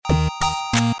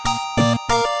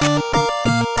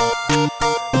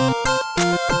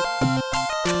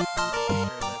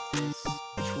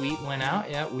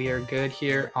We are good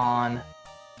here on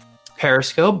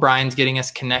Periscope. Brian's getting us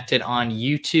connected on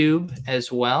YouTube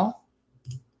as well.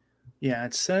 Yeah,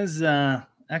 it says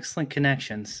excellent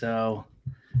connection. So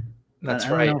that's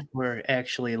I right. don't know if we're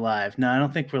actually live. No, I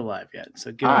don't think we're live yet.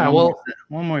 So give All it right,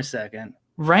 one more second.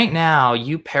 Right now,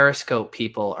 you Periscope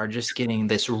people are just getting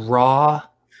this raw,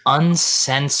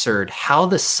 uncensored, how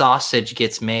the sausage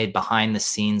gets made behind the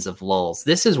scenes of Lulz.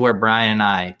 This is where Brian and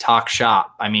I talk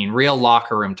shop. I mean, real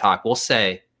locker room talk. We'll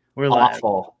say We're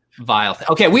awful, vile thing.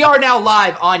 Okay, we are now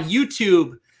live on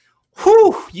YouTube.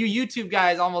 Whew, you YouTube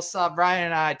guys almost saw Brian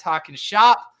and I talking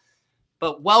shop.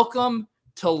 But welcome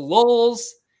to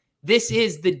Lulz. This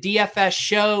is the DFS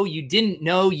show you didn't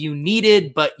know you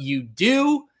needed, but you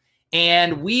do.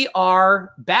 And we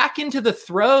are back into the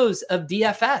throes of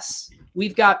DFS.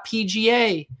 We've got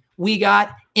PGA, we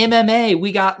got MMA,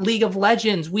 we got League of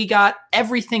Legends, we got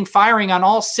everything firing on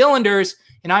all cylinders.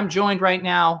 And I'm joined right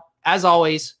now, as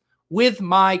always, with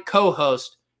my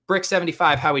co-host,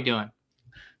 Brick75. How we doing?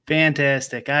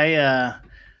 Fantastic. I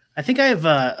think I have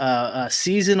a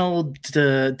seasonal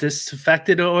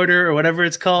disaffected order or whatever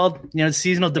it's called. You know,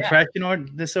 seasonal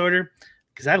depression disorder.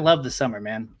 Because I love the summer,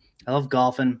 man. I love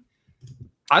golfing.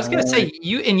 I was gonna say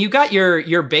you got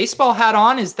your baseball hat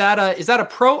on. Is that a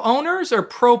pro owners or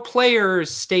pro players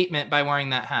statement by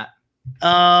wearing that hat?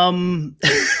 I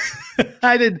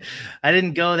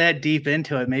didn't go that deep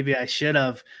into it. Maybe I should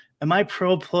have. Am I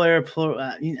pro player?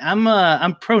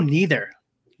 I'm pro neither.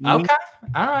 Okay,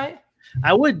 all right.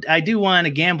 I do want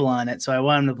to gamble on it, so I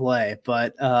want him to play.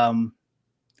 But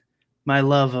my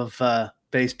love of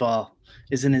baseball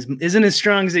isn't as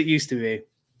strong as it used to be.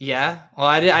 Yeah. Well,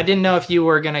 I didn't know if you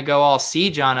were going to go all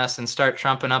siege on us and start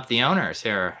trumping up the owners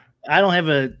here. I don't have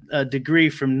a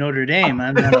degree from Notre Dame.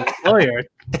 I'm not a lawyer.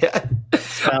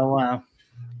 So,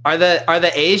 are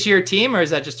the A's your team, or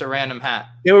is that just a random hat?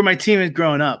 They were my team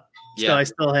growing up. Yeah. So I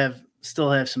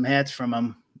still have some hats from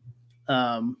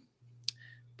them.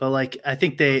 But like I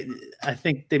think they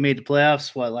made the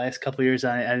playoffs. Last couple of years?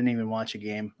 I didn't even watch a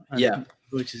game. Yeah,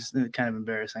 which is kind of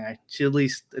embarrassing. I should at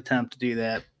least attempt to do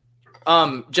that.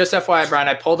 Just FYI, Brian,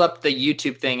 I pulled up the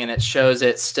YouTube thing and it shows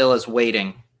it still is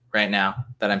waiting right now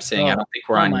that I'm seeing. I don't think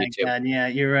we're on YouTube. God, yeah,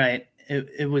 you're right.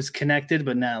 It was connected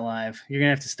but not live. You're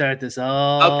gonna have to start this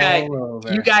all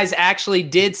over. You guys actually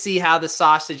did see how the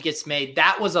sausage gets made.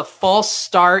 That was a false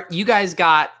start. You guys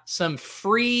got some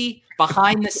free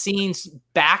behind the scenes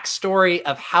backstory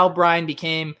of how Brian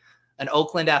became an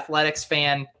Oakland Athletics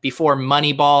fan before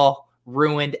Moneyball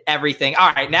ruined everything.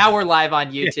 All right, now we're live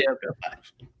on YouTube.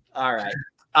 All right.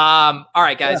 All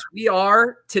right, guys. We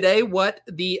are today. What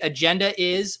the agenda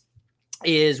is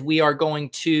we are going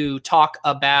to talk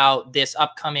about this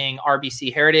upcoming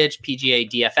RBC Heritage PGA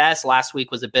DFS. Last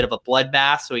week was a bit of a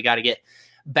bloodbath, so we got to get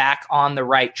back on the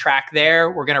right track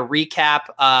there. We're going to recap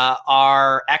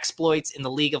our exploits in the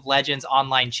League of Legends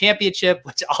Online Championship,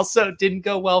 which also didn't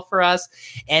go well for us.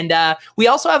 And we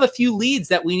also have a few leads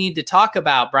that we need to talk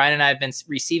about. Brian and I have been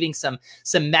receiving some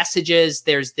messages.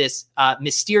 There's this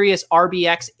mysterious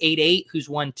RBX88 who's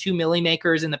won 2 Milli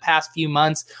Makers in the past few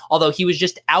months, although he was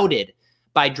just outed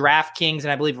by DraftKings, and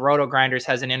I believe Roto Grinders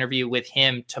has an interview with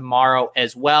him tomorrow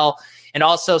as well. And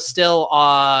also still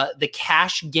the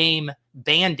cash game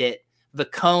bandit, the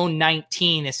Cone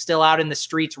 19, is still out in the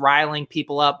streets riling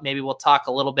people up. Maybe we'll talk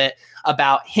a little bit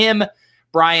about him.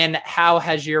 Brian, how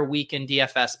has your week in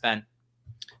DFS been?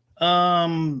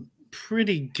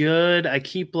 Pretty good. I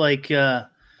keep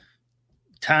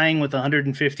tying with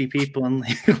 150 people in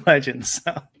League of Legends.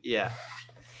 So. Yeah.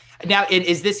 Now,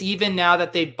 is this even now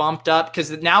that they bumped up? Because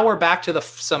now we're back to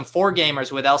some 4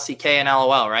 gamers with LCK and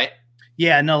LOL, right?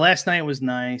 Yeah, no, last night was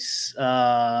nice.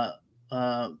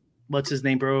 What's his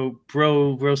name, bro?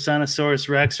 Brosanosaurus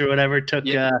Rex or whatever took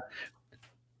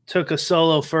a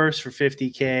solo first for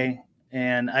 50K,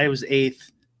 and I was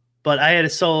 8th. But I had a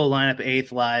solo lineup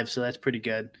 8th live, so that's pretty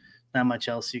good. Not much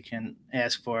else you can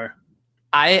ask for.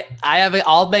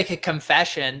 I'll make a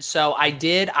confession. So I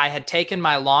had taken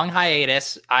my long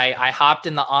hiatus. I hopped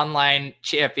in the online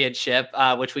championship,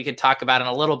 which we could talk about in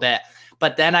a little bit.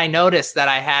 But then I noticed that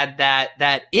I had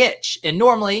that itch. And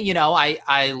normally,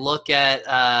 I look at,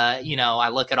 I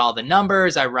look at all the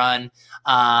numbers. I run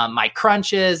my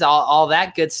crunches, all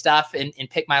that good stuff and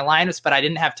pick my lineups. But I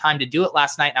didn't have time to do it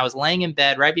last night. And I was laying in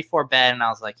bed right before bed. And I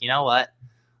was like, you know what?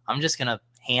 I'm just going to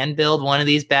hand build one of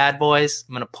these bad boys.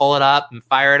 I'm going to pull it up and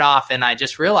fire it off. And I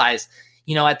just realized,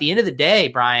 at the end of the day,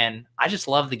 Brian, I just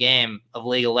love the game of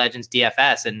League of Legends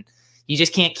DFS, and you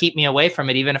just can't keep me away from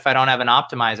it, even if I don't have an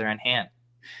optimizer in hand.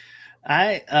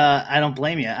 I don't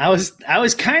blame you. I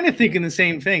was kind of thinking the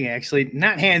same thing, actually.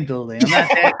 Not hand building.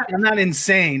 I'm not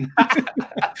insane.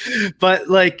 But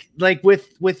like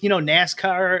with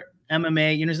NASCAR,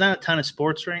 MMA, there's not a ton of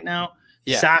sports right now.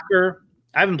 Yeah. Soccer.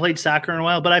 I haven't played soccer in a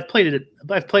while, but I've played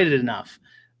it enough.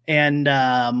 And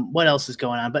what else is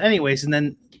going on? But anyways, and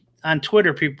then on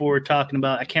Twitter, people were talking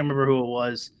about, I can't remember who it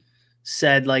was,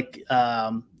 said like,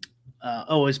 it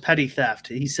was petty theft.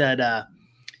 He said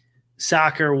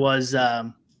soccer was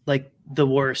like the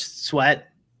worst sweat.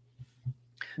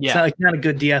 Yeah. It's not a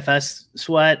good DFS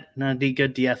sweat, not a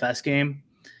good DFS game.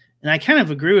 And I kind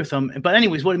of agree with him. But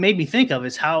anyways, what it made me think of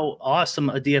is how awesome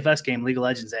a DFS game League of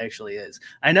Legends actually is.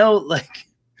 I know like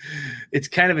it's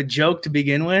kind of a joke to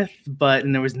begin with,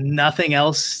 and there was nothing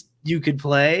else you could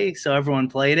play, so everyone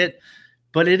played it.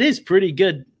 But it is pretty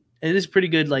good. It is pretty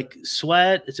good, like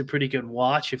sweat. It's a pretty good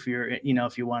watch if you're,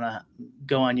 if you want to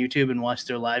go on YouTube and watch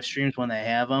their live streams when they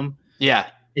have them. Yeah.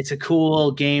 It's a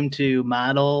cool game to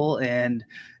model, and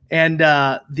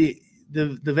the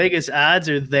Vegas odds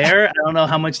are there. I don't know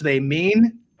how much they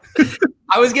mean.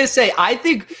 I was going to say, I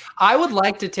think I would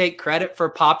like to take credit for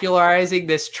popularizing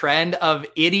this trend of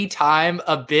any time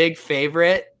a big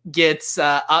favorite gets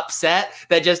upset,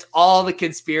 that just all the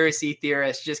conspiracy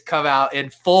theorists just come out in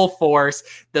full force.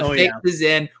 The fix is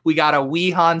in. We got a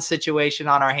Wehan situation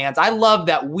on our hands. I love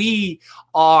that we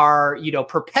are,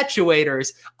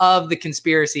 perpetuators of the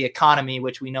conspiracy economy,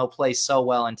 which we know plays so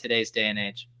well in today's day and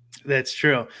age. That's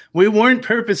true. We weren't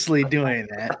purposely doing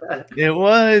that. It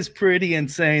was pretty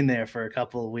insane there for a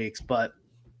couple of weeks, but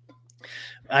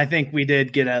I think we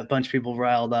did get a bunch of people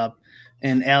riled up,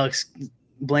 and Alex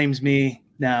blames me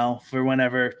now for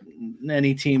whenever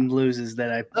any team loses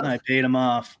that I paid him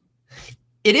off.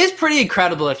 It is pretty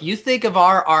incredible. If you think of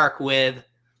our arc with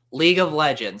League of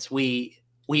Legends, we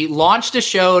launched a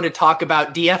show to talk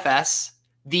about DFS.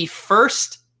 The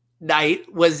first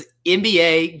night was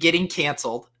NBA getting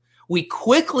canceled. We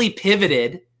quickly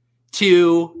pivoted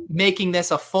to making this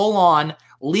a full-on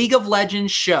League of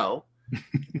Legends show.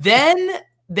 Then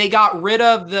they got rid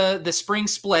of the spring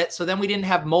split, so then we didn't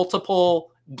have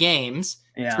multiple games.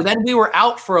 Yeah. So then we were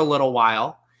out for a little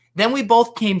while. Then we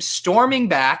both came storming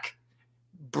back,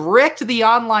 bricked the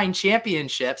online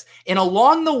championships, and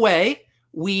along the way,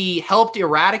 we helped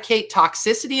eradicate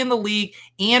toxicity in the league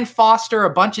and foster a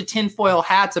bunch of tinfoil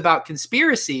hats about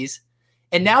conspiracies.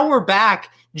 And now we're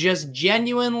back just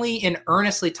genuinely and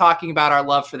earnestly talking about our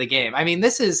love for the game. I mean,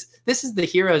 this is the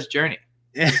hero's journey.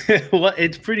 Well,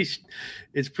 it's pretty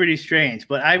strange,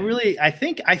 but I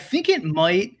think it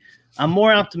might. I'm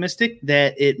more optimistic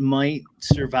that it might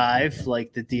survive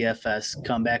like the DFS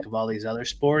comeback of all these other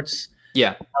sports.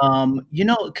 Yeah.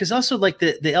 Because also like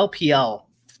the LPL,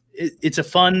 it's a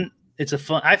fun.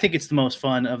 I think it's the most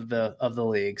fun of the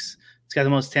leagues. It's got the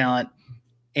most talent,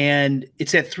 and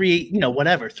it's at 3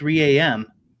 a.m.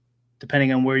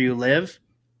 depending on where you live.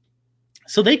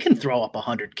 So they can throw up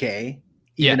 100K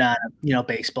even on a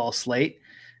baseball slate.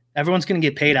 Everyone's going to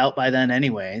get paid out by then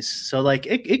anyways. So like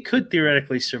it could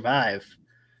theoretically survive.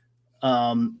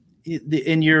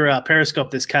 In your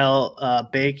Periscope, this Kyle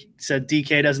Bake said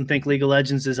DK doesn't think League of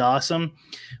Legends is awesome.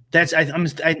 I'm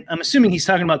assuming he's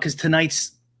talking about because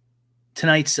tonight's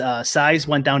size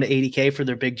went down to 80K for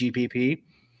their big GPP.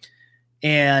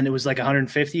 And it was like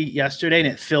 150 yesterday, and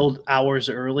it filled hours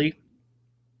early.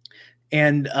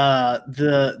 And I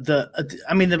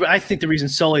think the reason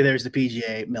solely there is the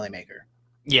PGA Millie Maker.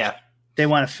 Yeah, they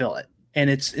want to fill it, and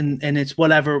it's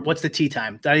whatever. What's the tee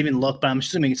time? I didn't even look, but I'm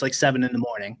assuming it's like 7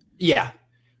 a.m. Yeah,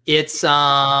 it's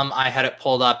I had it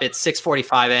pulled up. It's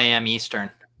 6:45 a.m. Eastern.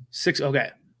 6.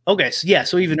 Okay. So yeah,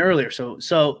 so even earlier. So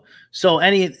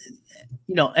any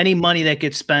money that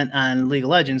gets spent on League of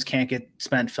Legends can't get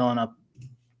spent filling up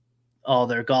all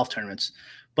their golf tournaments.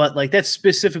 But like that's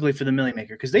specifically for the Millie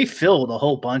Maker because they filled a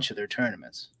whole bunch of their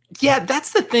tournaments. Yeah,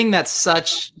 that's the thing that's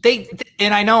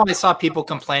and I know I saw people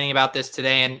complaining about this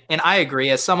today, and I agree.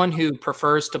 As someone who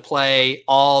prefers to play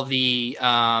all the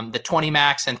 20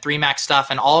 max and 3 max stuff,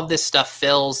 and all of this stuff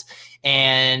fills,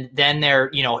 and then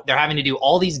they're having to do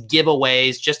all these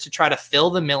giveaways just to try to fill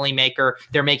the Millie Maker.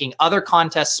 They're making other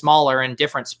contests smaller in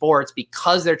different sports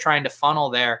because they're trying to funnel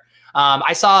there.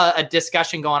 I saw a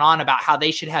discussion going on about how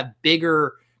they should have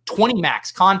bigger 20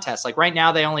 max contests. Like right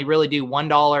now, they only really do $1,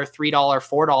 $3,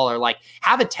 $4. Like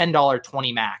have a $10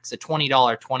 20 max, a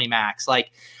 $20 20 max.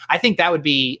 Like I think that would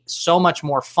be so much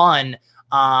more fun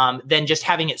than just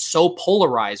having it so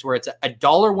polarized where it's a $1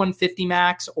 150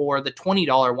 max or the $20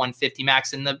 150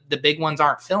 max, and the big ones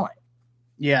aren't filling.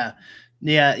 Yeah,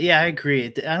 I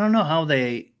agree. I don't know how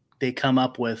they come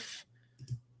up with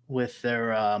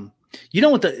their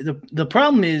what the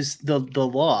problem is the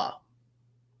law.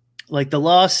 Like the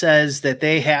law says that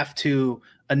they have to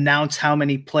announce how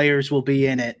many players will be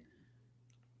in it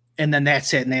and then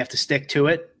that's it, and they have to stick to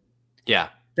it. Yeah.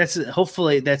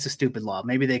 Hopefully that's a stupid law.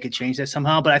 Maybe they could change that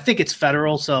somehow, but I think it's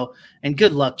federal. So, and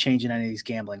good luck changing any of these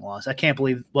gambling laws. I can't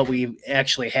believe what we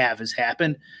actually have has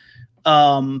happened.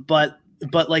 But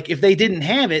like if they didn't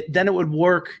have it, then it would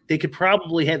work. They could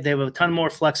probably they have a ton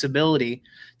more flexibility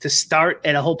to start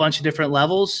at a whole bunch of different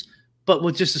levels, but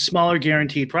with just a smaller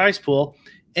guaranteed prize pool,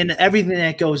 and everything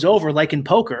that goes over, like in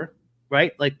poker,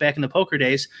 right? Like back in the poker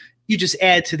days, you just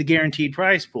add to the guaranteed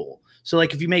prize pool. So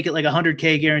like if you make it like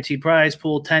 $100K guaranteed prize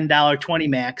pool, $10, 20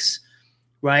 max,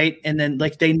 right? And then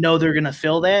like they know they're going to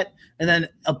fill that. And then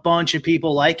a bunch of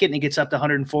people like it and it gets up to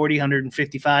 140,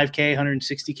 155K,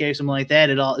 160K, something like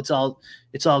that. It's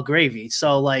all gravy.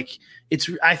 So like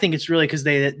I think it's really because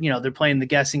they're playing the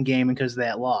guessing game because of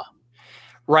that law.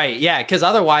 Right. Yeah. Because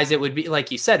otherwise it would be,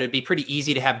 like you said, it'd be pretty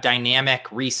easy to have dynamic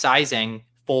resizing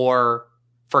for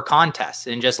contests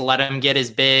and just let them get as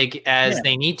big as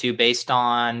they need to based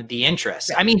on the interest.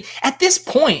 Yeah. I mean, at this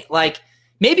point, like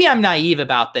maybe I'm naive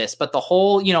about this, but the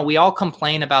whole, we all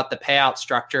complain about the payout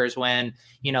structures when,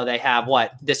 they have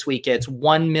this week it's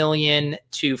 1 million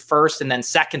to first and then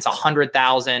second's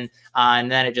 100,000 and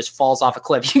then it just falls off a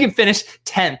cliff. You can finish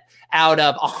 10th out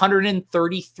of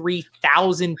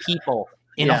 133,000 people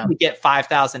and only get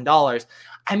 $5,000.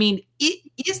 I mean,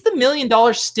 is the $1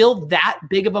 million still that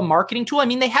big of a marketing tool? I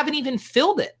mean, they haven't even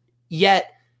filled it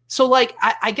yet. So like,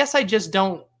 I guess I just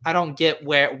don't get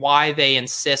why they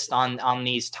insist on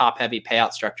these top heavy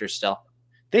payout structures still.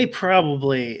 They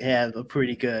probably have a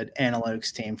pretty good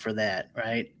analytics team for that,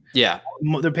 right? Yeah.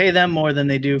 They pay them more than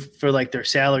they do for like their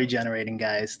salary generating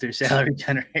guys, their salary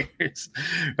generators,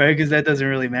 right? Because that doesn't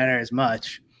really matter as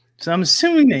much. So I'm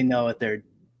assuming they know what they're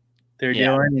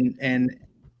doing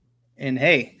and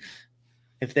hey,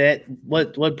 if that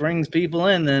what brings people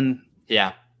in, then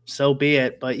so be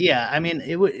it. But yeah, I mean,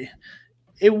 it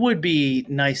would be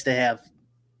nice to have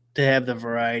the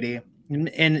variety,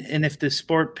 and if the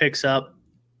sport picks up,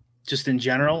 just in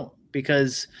general,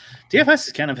 because DFS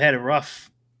has kind of had a rough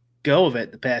go of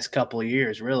it the past couple of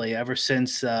years, really, ever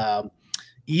since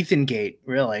Ethan Gate,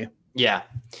 really. Yeah.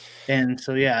 And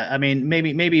so, yeah, I mean,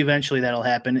 maybe eventually that'll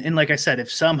happen. And like I said,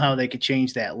 if somehow they could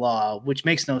change that law, which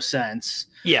makes no sense.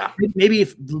 Yeah. Maybe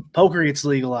if poker gets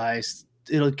legalized,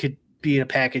 it could be a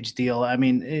package deal. I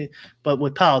mean, but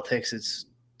with politics, it's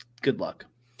good luck.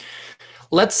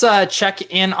 Let's check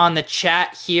in on the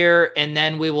chat here, and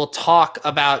then we will talk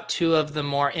about two of the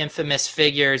more infamous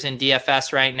figures in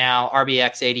DFS right now,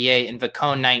 RBX88 and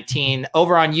Vacone19.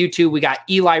 Over on YouTube, we got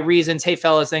Eli Reasons. Hey,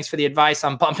 fellas, thanks for the advice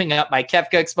on bumping up my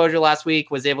Kefka exposure last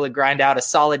week. Was able to grind out a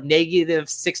solid negative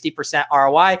 60%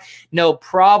 ROI. No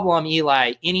problem,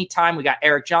 Eli. Anytime. We got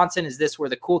Eric Johnson. Is this where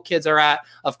the cool kids are at?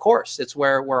 Of course, it's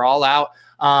where we're all out.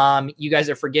 You guys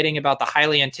are forgetting about the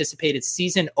highly anticipated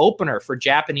season opener for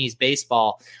Japanese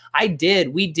baseball.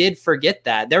 We did forget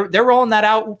that. They're rolling that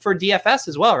out for DFS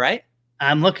as well, right?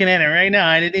 I'm looking at it right now.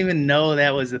 I didn't even know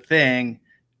that was a thing.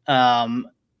 I'm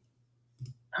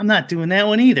not doing that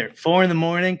one either. 4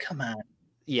 a.m. Come on.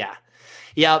 Yeah.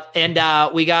 Yep.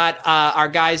 And we got our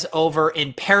guys over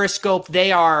in Periscope.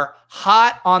 They are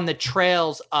hot on the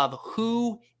trails of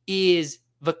who is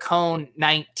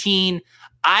Vacone19.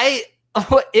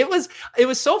 It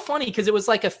was so funny because it was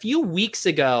like a few weeks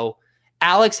ago,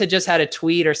 Alex had just had a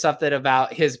tweet or something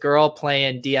about his girl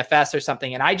playing DFS or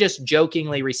something. And I just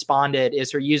jokingly responded, is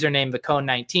her username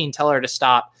Vacone19? Tell her to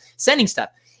stop sending stuff.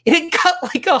 And it got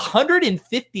like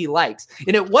 150 likes.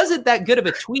 And it wasn't that good of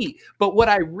a tweet. But what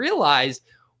I realized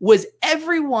was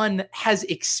everyone has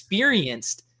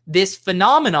experienced this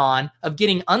phenomenon of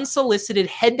getting unsolicited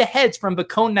head-to-heads from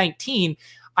Vacone19.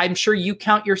 I'm sure you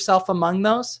count yourself among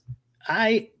those.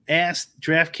 I asked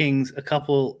DraftKings a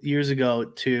couple years ago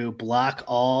to block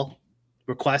all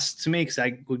requests to me because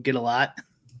I would get a lot,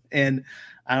 and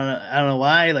I don't know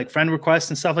why, like friend requests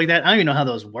and stuff like that. I don't even know how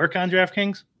those work on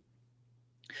DraftKings.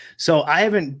 So I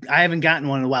haven't gotten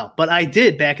one in a while, but I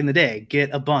did back in the day get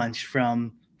a bunch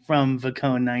from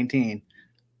Vacone19.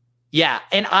 Yeah,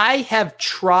 and I have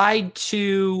tried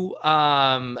to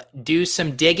do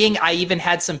some digging. I even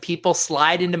had some people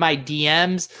slide into my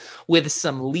DMs with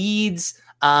some leads.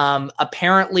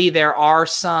 Apparently, there are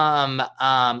some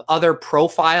other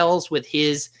profiles with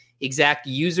his exact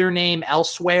username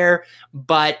elsewhere,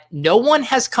 but no one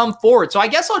has come forward. So I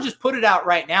guess I'll just put it out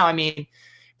right now. I mean,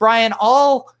 Brian,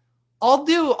 I'll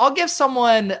give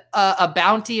someone a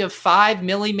bounty of 5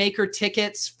 Millie Maker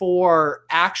tickets for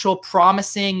actual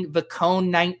promising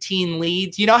Vacone19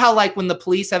 leads. You know how like when the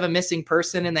police have a missing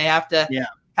person and they have to,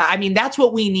 I mean, that's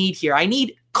what we need here. I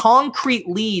need concrete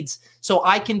leads so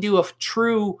I can do a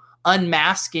true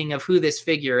unmasking of who this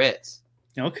figure is.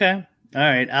 Okay. All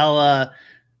right,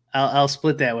 I'll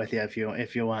split that with you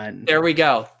if you want. There we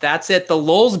go. That's it. The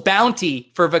Lowell's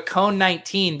bounty for Vacone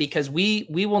 19, because we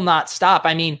will not stop.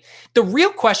 I mean, the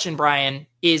real question, Brian,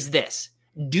 is this.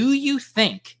 Do you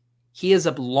think he is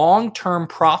a long-term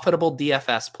profitable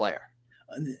DFS player?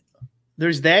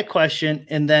 There's that question.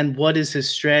 And then what is his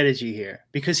strategy here?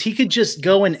 Because he could just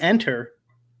go and enter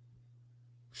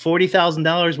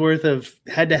 $40,000 worth of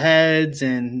head-to-heads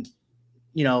and,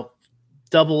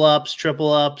 double ups,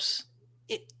 triple ups.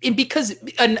 Because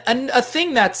a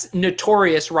thing that's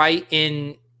notorious, right,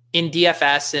 in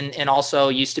DFS and also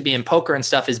used to be in poker and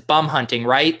stuff is bum hunting,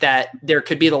 right? That there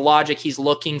could be the logic he's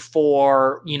looking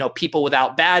for, people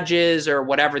without badges or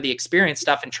whatever the experience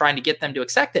stuff and trying to get them to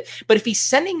accept it. But if he's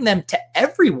sending them to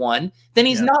everyone, then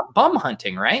he's not bum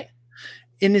hunting, right?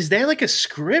 And is that like a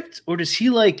script, or does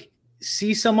he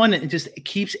see someone and just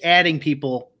keeps adding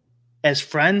people as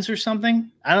friends or something?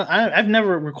 I've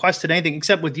never requested anything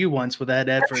except with you once with that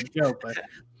ad for a joke. But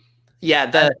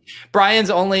yeah, Brian's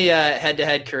only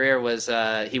head-to-head career was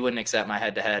he wouldn't accept my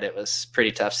head-to-head. It was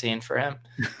pretty tough scene for him.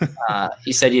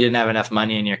 He said you didn't have enough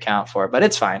money in your account for it, but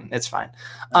it's fine. It's fine.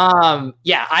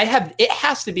 It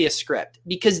has to be a script,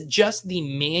 because just the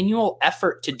manual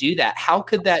effort to do that, how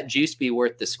could that juice be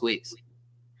worth the squeeze?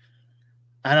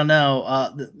 I don't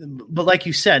know. But like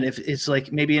you said, if it's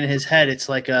like maybe in his head, it's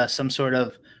like some sort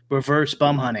of reverse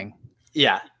bum hunting.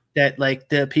 Yeah. That like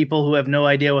the people who have no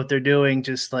idea what they're doing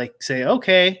just like say,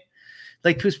 okay,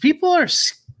 like, because people are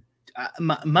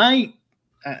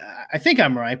I think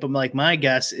I'm right, but like my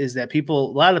guess is that a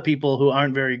lot of people who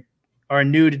are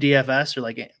new to DFS or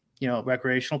like,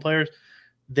 recreational players,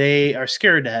 they are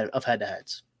scared of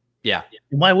head-to-heads. Yeah.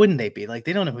 And why wouldn't they be? Like,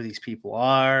 they don't know who these people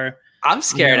are. I'm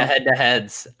scared of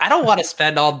head-to-heads. I don't want to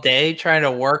spend all day trying to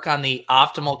work on the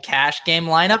optimal cash game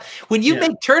lineup. When you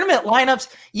make tournament lineups,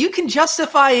 you can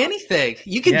justify anything.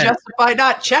 You can justify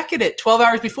not checking it 12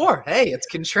 hours before. Hey, it's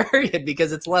contrarian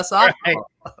because it's less optimal.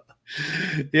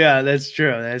 Right. Yeah, that's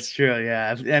true. That's true.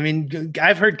 Yeah. I mean,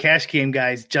 I've heard cash game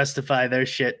guys justify their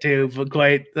shit too, but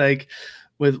quite like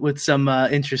with some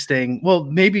interesting, well,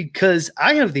 maybe because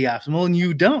I have the optimal and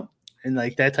you don't. And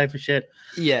like that type of shit.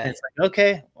 Yeah. And it's like,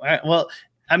 okay. All right. Well,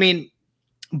 I mean,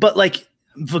 but like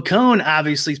Vacone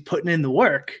obviously is putting in the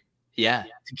work. Yeah.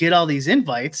 To get all these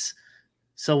invites.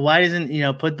 So why doesn't,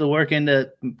 put the work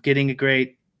into getting a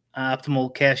great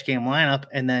optimal cash game lineup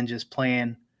and then just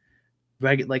playing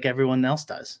like everyone else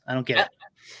does? I don't get it.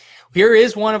 Here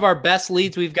is one of our best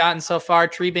leads we've gotten so far.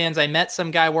 Tree Bands. I met some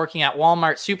guy working at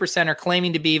Walmart Supercenter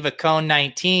claiming to be Vacone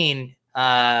 19.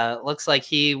 Looks like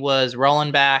he was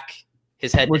rolling back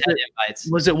his head-to-head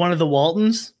invites. Was it one of the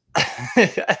Waltons?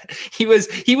 He was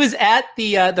at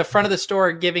the front of the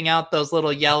store giving out those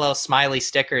little yellow smiley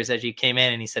stickers as you came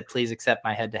in, and he said, "Please accept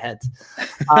my head-to-heads."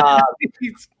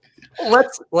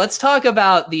 Let's talk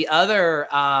about the other.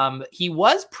 He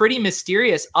was pretty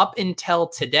mysterious up until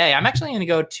today. I'm actually going to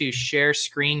go to share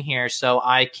screen here so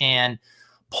I can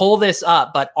pull this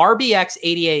up. But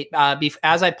RBX88.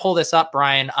 As I pull this up,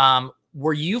 Brian,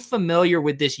 were you familiar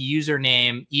with this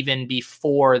username even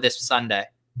before this Sunday?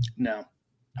 No.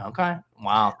 Okay.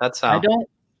 Wow. That's how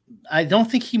I don't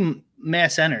think he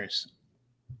mass enters.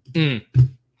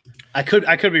 I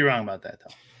could be wrong about that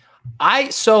though.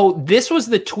 So this was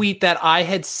the tweet that I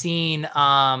had seen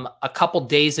a couple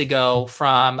days ago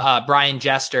from Brian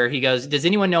Jester. He goes, "Does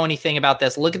anyone know anything about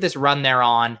this? Look at this run they're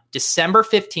on. December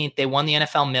 15th, they won the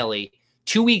NFL Millie.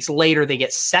 2 weeks later, they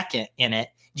get second in it.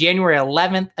 January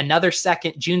 11th, another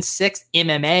second. June 6th,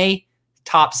 MMA,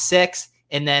 top 6.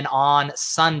 And then on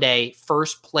Sunday,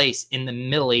 first place in the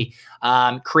Millie.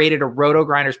 Created a Roto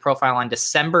Grinders profile on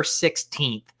December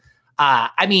 16th.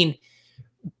 I mean,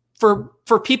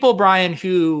 for people, Brian,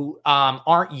 who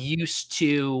aren't used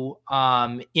to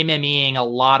MMEing a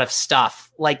lot of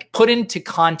stuff, like put into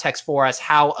context for us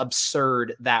how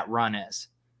absurd that run is.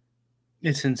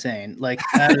 It's insane. Like,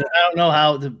 I don't know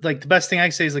how the best thing I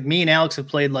can say is like me and Alex have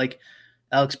played, like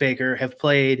Alex Baker have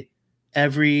played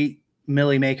every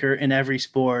Millie maker in every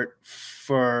sport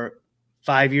for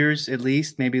 5 years, at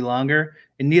least, maybe longer.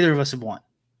 And neither of us have won.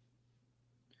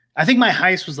 I think my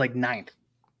highest was like 9th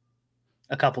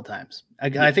a couple times.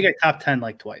 I think I top 10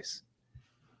 like twice.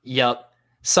 Yep.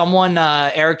 Someone,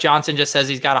 Eric Johnson just says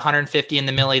he's got 150 in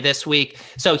the Millie this week.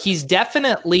 So he's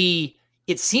definitely,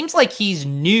 it seems like he's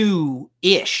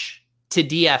new-ish to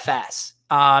DFS.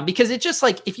 Because it's just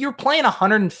like, if you're playing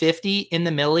 150 in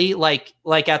the Millie, like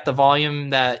at the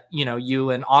volume that, you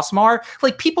and Awesome are,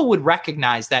 like people would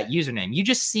recognize that username. You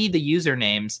just see the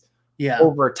usernames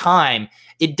over time.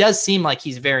 It does seem like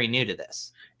he's very new to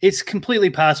this. It's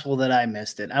completely possible that I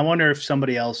missed it. I wonder if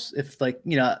somebody else, if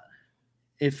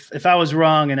if I was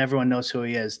wrong and everyone knows who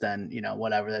he is, then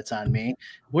whatever, that's on me.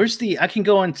 I can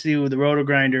go into the Roto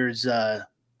Grinders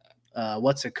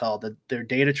what's it called? Their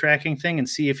data tracking thing and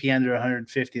see if he ended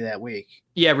 150 that week.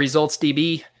 Yeah, results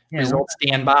DB, results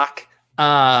Dan Bach.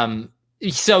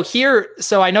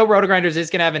 So I know Roto Grinders is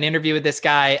going to have an interview with this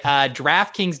guy.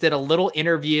 DraftKings did a little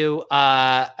interview.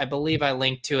 I believe I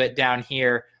linked to it down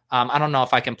here. I don't know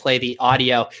if I can play the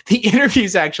audio. The interview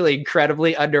is actually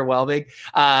incredibly underwhelming.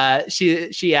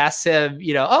 She asked him,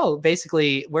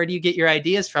 basically, where do you get your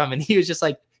ideas from? And he was just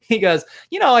like, he goes,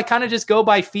 I kind of just go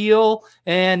by feel.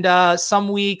 And some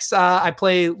weeks I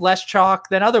play less chalk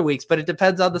than other weeks, but it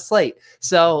depends on the slate.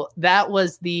 So that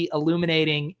was the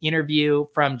illuminating interview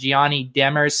from Gianni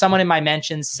Demers. Someone in my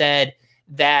mentions said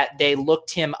that they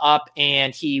looked him up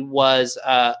and he was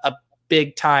a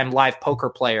big time live poker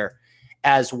player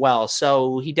as well.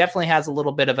 So he definitely has a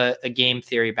little bit of a game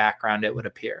theory background, it would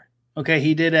appear. Okay,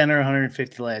 he did enter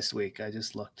 150 last week. I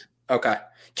just looked. Okay.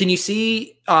 Can you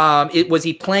see, was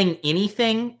he playing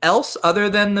anything else other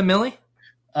than the Millie?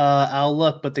 I'll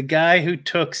look, but the guy who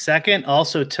took second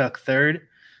also took third.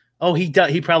 Oh, he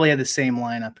probably had the same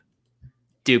lineup.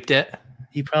 Duped it?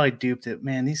 He probably duped it.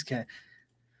 Man, these guys,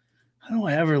 how do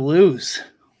I ever lose,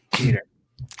 Peter?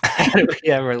 How do we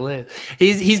ever lose?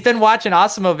 He's been watching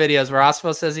Osmo videos where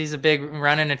Osmo says he's a big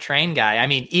running a train guy. I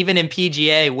mean, even in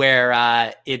PGA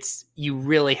where you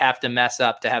really have to mess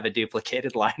up to have a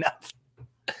duplicated lineup.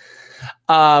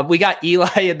 We got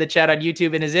Eli in the chat on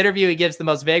YouTube. In his interview, he gives the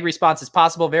most vague responses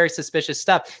possible. Very suspicious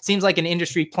stuff. Seems like an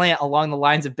industry plant along the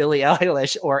lines of Billie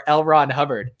Eilish or L. Ron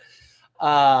Hubbard.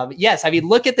 Yes, I mean,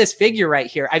 look at this figure right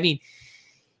here. I mean,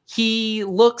 he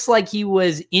looks like he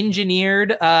was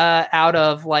engineered out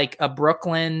of like a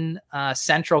Brooklyn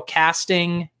central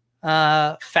casting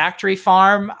factory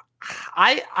farm.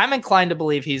 I'm inclined to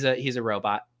believe he's a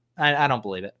robot. I don't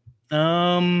believe it.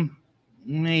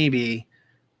 Maybe.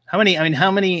 How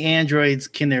many androids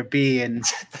can there be in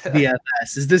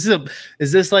BFS?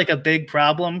 Is this like a big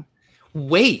problem?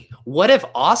 Wait, what if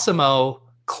Osmo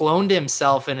cloned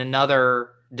himself in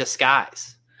another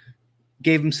disguise?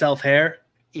 Gave himself hair?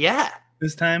 Yeah.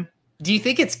 This time? Do you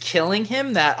think it's killing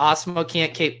him that Osmo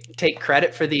can't take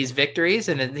credit for these victories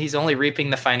and he's only reaping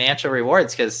the financial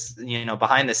rewards because,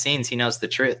 behind the scenes, he knows the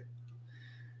truth?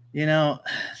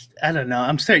 I don't know.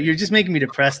 I'm sorry. You're just making me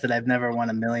depressed that I've never won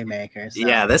a Millie Maker. So.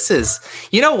 Yeah, this is,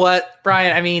 you know what,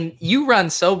 Brian? I mean, you run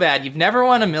so bad. You've never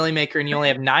won a Millie Maker and you only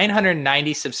have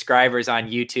 990 subscribers on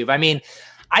YouTube. I mean,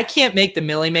 I can't make the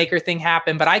Millie Maker thing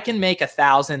happen, but I can make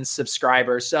 1,000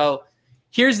 subscribers. So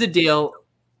here's the deal.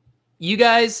 You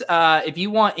guys, if you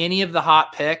want any of the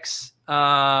hot picks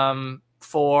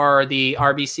for the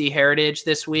RBC Heritage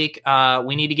this week,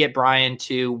 we need to get Brian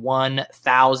to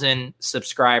 1,000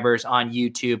 subscribers on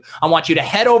YouTube. I want you to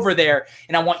head over there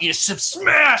and I want you to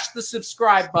smash the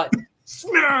subscribe button.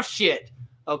 Smash it.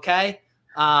 Okay.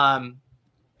 And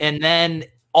then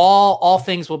all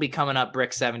things will be coming up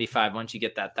Brick 75 once you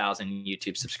get that 1,000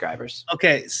 YouTube subscribers.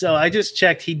 Okay. So I just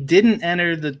checked. He didn't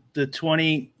enter the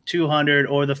 2,200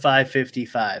 or the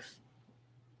 555.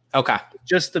 Okay.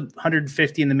 Just the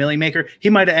 150 in the Millie Maker. He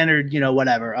might have entered,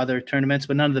 whatever, other tournaments,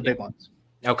 but none of the big ones.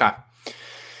 Okay.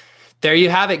 There you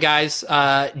have it, guys.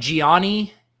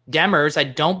 Gianni Demers, I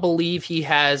don't believe he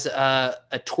has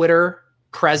a Twitter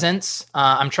presence.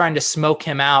 I'm trying to smoke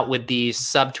him out with these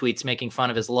subtweets making fun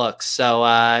of his looks.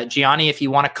 So, Gianni, if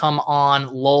you want to come on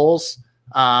Lols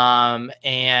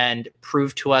and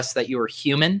prove to us that you are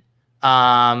human,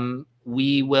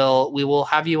 we will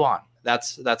have you on.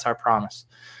 That's our promise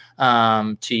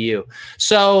to you.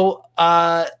 So,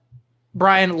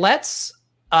 Brian, let's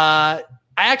I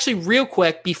actually real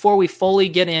quick before we fully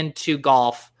get into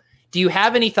golf, do you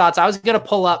have any thoughts? I was going to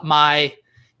pull up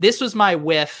this was my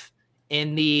whiff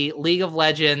in the League of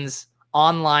Legends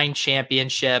online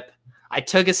championship. I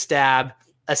took a stab,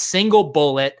 a single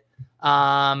bullet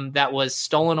that was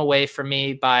stolen away from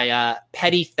me by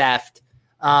petty theft.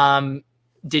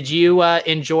 Did you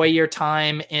enjoy your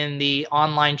time in the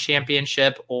online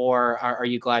championship, or are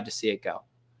you glad to see it go?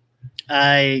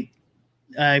 I'm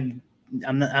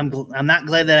not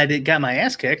glad that I got my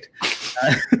ass kicked.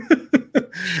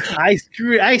 I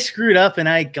screwed up and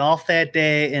I golfed that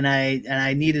day and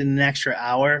I needed an extra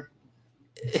hour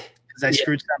because I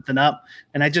screwed something up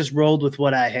and I just rolled with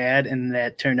what I had, and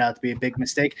that turned out to be a big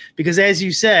mistake because, as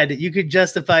you said, you could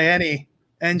justify any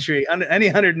entry, any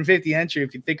 150 entry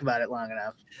if you think about it long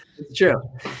enough. It's true.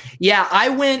 Yeah, I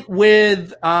went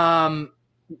with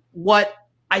what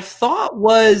I thought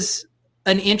was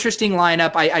an interesting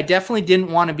lineup. I definitely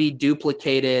didn't want to be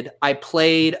duplicated. I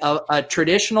played a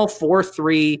traditional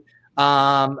 4-3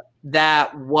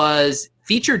 that was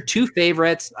featured 2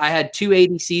 favorites. I had 2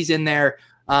 ADCs in there.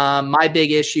 My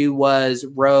big issue was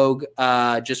Rogue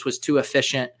just was too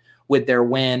efficient with their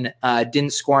win,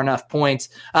 didn't score enough points.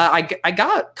 I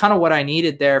got kind of what I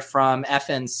needed there from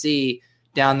FNC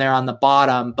down there on the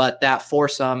bottom, but that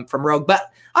foursome from Rogue.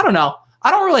 But I don't know.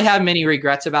 I don't really have many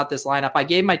regrets about this lineup. I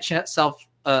gave myself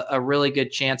a really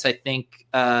good chance, I think,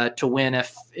 to win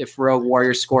if Rogue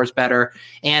Warrior scores better.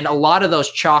 And a lot of those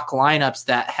chalk lineups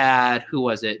that had, who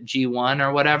was it, G1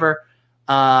 or whatever,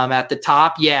 at the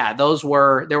top, yeah, there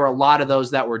were a lot of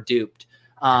those that were duped.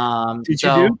 Did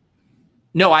you dupe?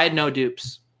 No, I had no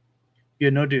dupes. You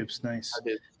had no dupes, nice.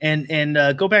 And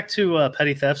go back to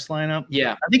Petty Theft's lineup.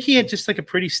 Yeah, I think he had just like a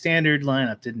pretty standard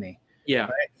lineup, didn't he? Yeah,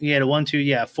 right? He had a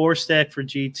 1-2, 4 stack for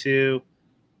G2,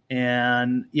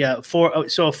 and 4.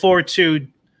 So a 4-2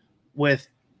 with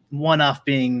one off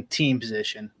being team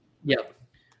position. Yep.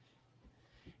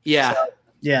 Yeah. So,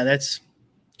 that's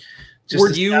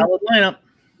just solid lineup.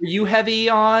 Were you heavy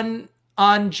on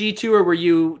G2, or were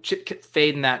you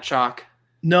fading that chalk?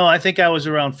 No, I think I was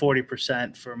around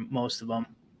 40% for most of them.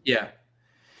 Yeah.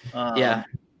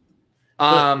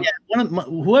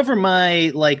 Whoever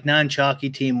my like non-chalky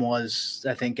team was,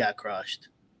 I think got crushed.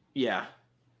 Yeah.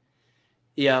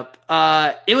 Yep.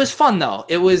 It was fun though.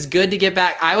 It was good to get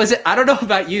back. I don't know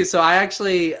about you. So I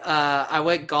actually, I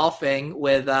went golfing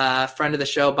with a friend of the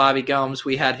show, Bobby Gomes.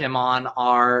 We had him on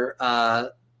our,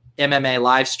 MMA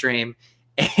live stream,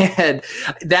 and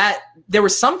that there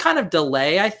was some kind of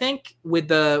delay, I think, with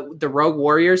the Rogue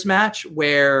Warriors match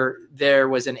where there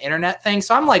was an internet thing.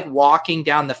 So I'm like walking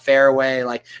down the fairway,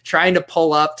 like trying to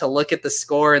pull up to look at the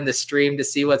score in the stream to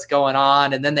see what's going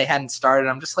on. And then they hadn't started.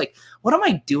 I'm just like, what am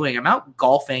I doing? I'm out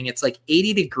golfing. It's like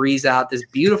 80 degrees out, this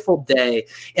beautiful day.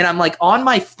 And I'm like on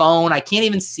my phone. I can't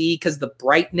even see because the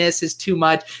brightness is too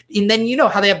much. And then you know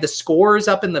how they have the scores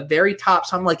up in the very top.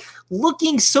 So I'm like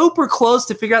looking super close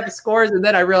to figure out the scores. And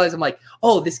then I realized I'm like,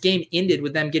 oh, this game ended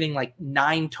with them getting like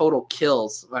 9 total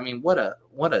kills. I mean, what a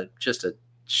just a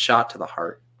shot to the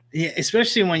heart. Yeah,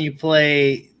 especially when you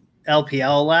play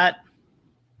LPL a lot.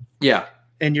 Yeah.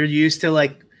 And you're used to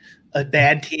like a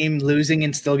bad team losing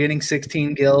and still getting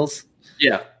 16 kills.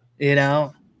 Yeah. You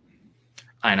know?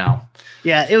 I know.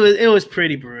 Yeah, it was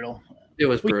pretty brutal. It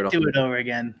was brutal. Do it over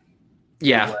again.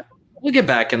 Yeah. We'll get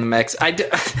back in the mix. I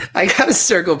got to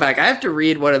circle back. I have to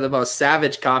read one of the most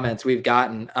savage comments we've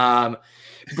gotten.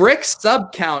 Brick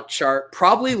sub count chart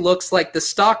probably looks like the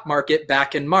stock market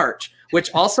back in March,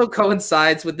 which also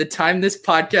coincides with the time this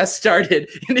podcast started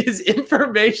and his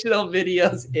informational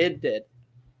videos ended.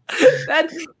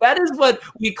 That is what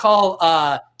we call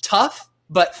tough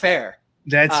but fair.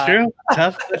 That's true.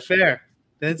 Tough but fair.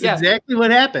 That's exactly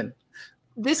what happened.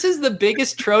 This is the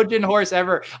biggest Trojan horse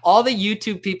ever. All the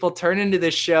YouTube people turn into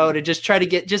this show to just try to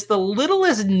get just the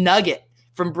littlest nugget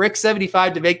from Brick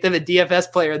 75 to make them a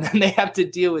DFS player, and then they have to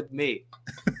deal with me.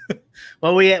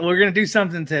 Well, we're gonna do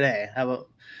something today. How about?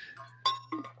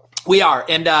 We are,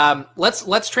 and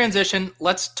let's transition.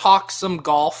 Let's talk some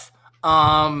golf.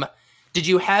 Did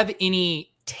you have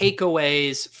any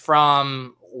takeaways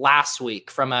from last week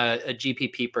from a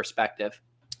GPP perspective?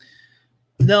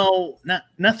 No,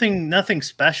 nothing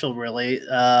special really.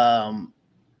 There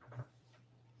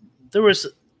was,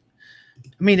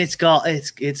 I mean, it's golf.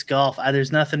 It's golf.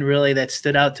 There's nothing really that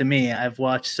stood out to me. I've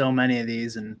watched so many of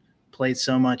these and played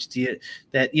so much that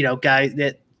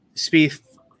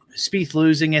Spieth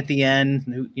losing at the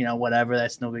end. Whatever.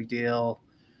 That's no big deal.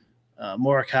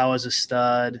 Morikawa's a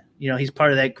stud. He's part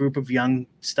of that group of young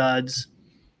studs.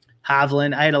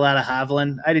 Hovland. I had a lot of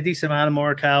Hovland. I had a decent amount of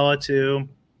Morikawa too.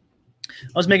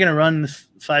 I was making a run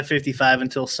 555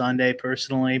 until Sunday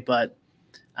personally, but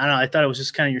I don't know. I thought it was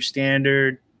just kind of your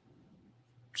standard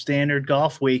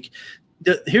golf week.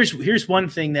 Here's one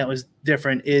thing that was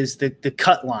different is the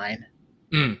cut line.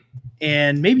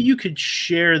 And maybe you could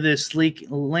share this link,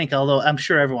 although I'm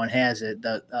sure everyone has it,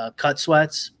 the cut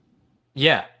sweats.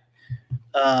 Yeah.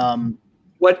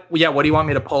 What do you want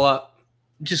me to pull up?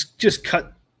 Just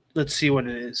cut. Let's see what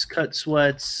it is. Cut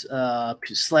sweats,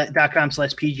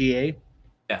 .com/PGA.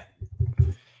 Yeah.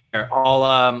 Here,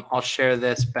 I'll share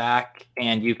this back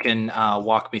and you can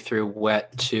walk me through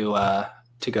what to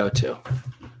go to.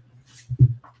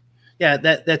 Yeah,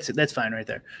 that's fine right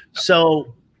there.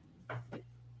 So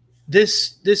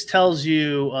this tells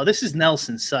you this is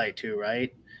Nelson's site too,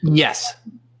 right? Yes.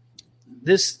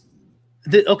 This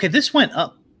went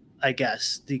up, I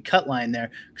guess, the cut line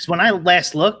there. Because when I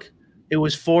last looked, it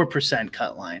was 4%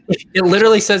 cut line. It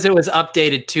literally says it was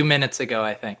updated 2 minutes ago,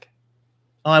 I think.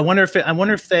 Oh, I wonder if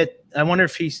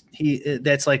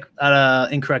that's like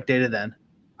incorrect data then.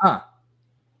 Huh.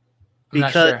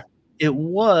 Because It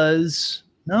was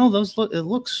no, those look. It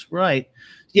looks right.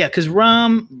 Yeah, because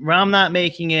Rom not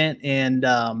making it, and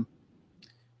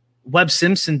Webb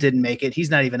Simpson didn't make it. He's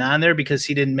not even on there because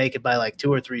he didn't make it by like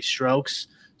 2 or 3 strokes.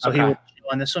 So he was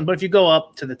on this one. But if you go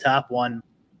up to the top one,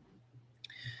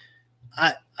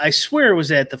 I swear it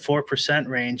was at the 4%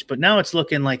 range, but now it's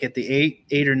looking like at the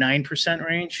 8 or 9%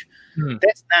 range.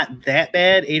 That's not that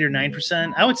bad, 8 or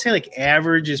 9%. I would say like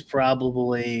average is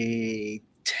probably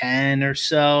 10 or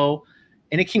so,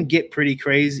 and it can get pretty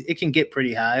crazy. It can get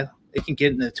pretty high. It can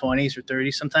get in the 20s or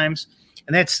 30s sometimes,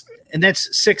 and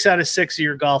that's 6 out of 6 of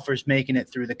your golfers making it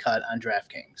through the cut on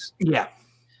DraftKings. Yeah,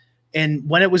 and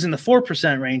when it was in the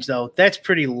 4% range, though, that's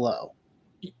pretty low.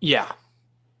 Yeah.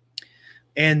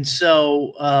 And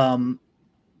so I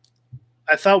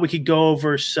thought we could go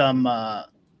over some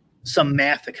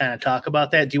math to kind of talk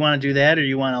about that. Do you want to do that, or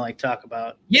you want to like talk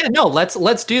about? Yeah, no,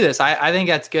 let's do this. I think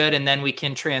that's good. And then we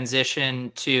can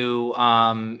transition to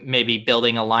maybe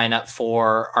building a lineup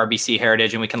for RBC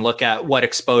Heritage, and we can look at what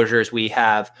exposures we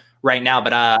have right now.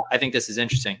 But I think this is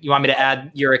interesting. You want me to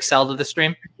add your Excel to the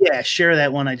stream? Yeah, share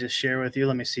that one I just shared with you.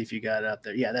 Let me see if you got it up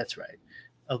there. Yeah, that's right.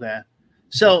 Okay.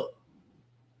 So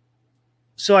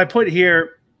I put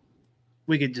here,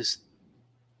 I could just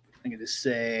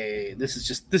say this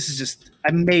is just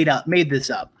I made this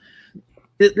up.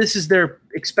 This is their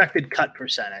expected cut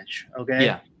percentage. Okay.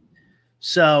 Yeah.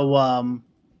 So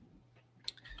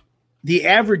the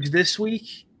average this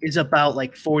week is about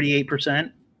like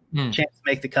 48% chance to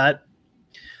make the cut.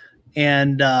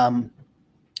 And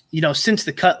since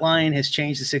the cut line has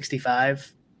changed to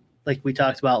 65, like we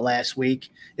talked about last week,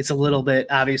 it's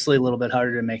obviously a little bit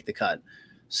harder to make the cut.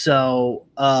 So,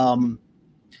 and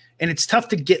it's tough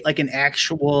to get like an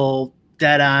actual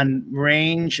dead on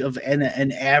range of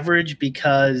an average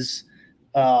because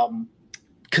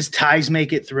ties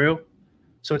make it through.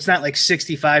 So it's not like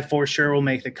 65 for sure will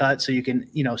make the cut. So you can,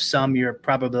 sum your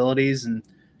probabilities and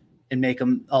make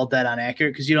them all dead on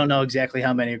accurate because you don't know exactly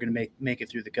how many are going to make it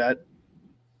through the cut.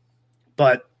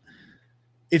 But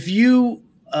if you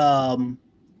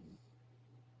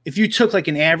took like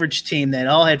an average team that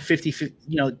all had 50,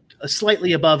 a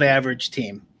slightly above average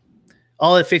team,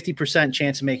 all had 50%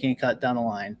 chance of making a cut down the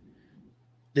line,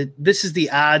 this is the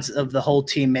odds of the whole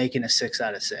team making a 6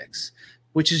 out of 6,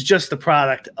 which is just the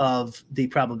product of the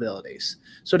probabilities.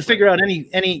 So to figure out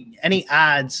any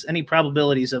odds, any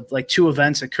probabilities of like 2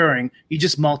 events occurring, you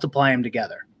just multiply them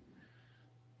together.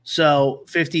 So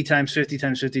 50 times 50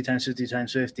 times 50 times 50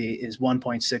 times 50 is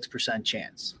 1.6%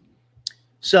 chance.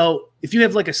 So if you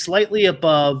have like a slightly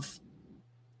above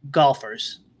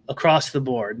golfers across the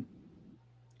board,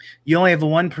 you only have a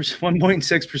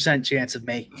 1.6% chance of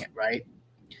making it, right?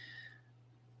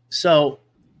 So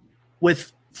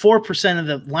with 4% of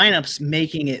the lineups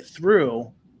making it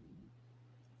through,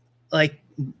 like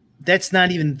that's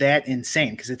not even that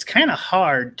insane because it's kind of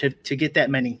hard to get that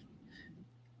many,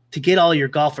 to get all your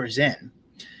golfers in.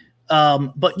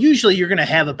 But usually you're going to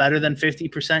have a better than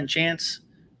 50% chance.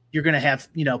 You're going to have,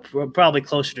 probably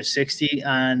closer to 60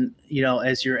 on,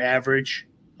 as your average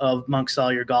amongst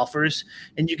all your golfers.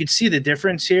 And you can see the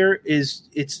difference here is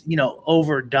it's,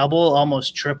 over double,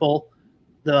 almost triple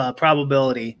the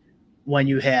probability when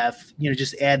you have,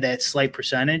 just add that slight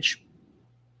percentage.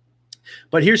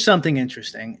 But here's something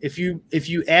interesting. If you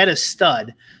add a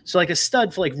stud, so like a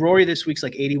stud for like Rory this week's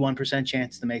like 81%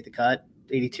 chance to make the cut,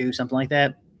 82, something like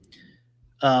that.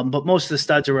 But most of the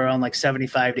studs are around like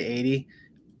 75 to 80.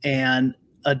 And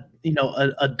a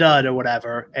dud or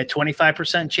whatever at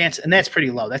 25% chance, and that's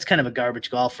pretty low. That's kind of a garbage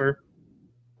golfer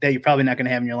that you're probably not going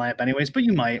to have in your lineup anyways, but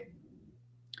you might.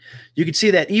 You can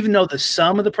see that even though the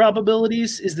sum of the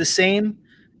probabilities is the same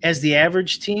as the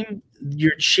average team,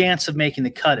 your chance of making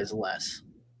the cut is less,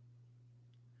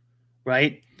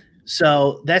 right?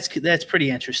 So that's pretty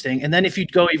interesting. And then if you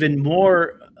go even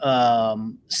more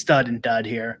stud and dud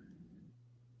here,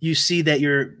 you see that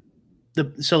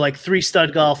so like 3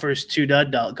 stud golfers, 2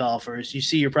 dud golfers, you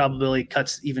see your probability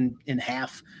cuts even in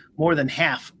half, more than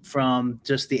half from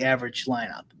just the average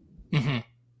lineup. Mm-hmm.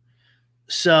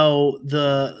 So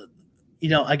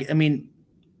I mean,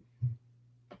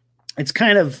 it's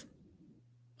kind of,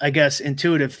 I guess,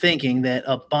 intuitive thinking that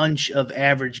a bunch of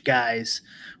average guys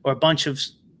or a bunch of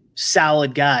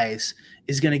solid guys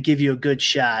is going to give you a good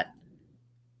shot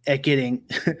at getting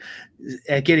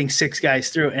 6 guys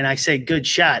through. And I say good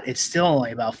shot, it's still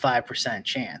only about 5%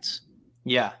 chance.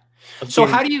 Yeah. So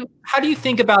how do you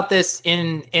think about this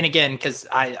in again, because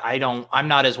I'm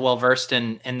not as well versed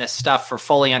in this stuff for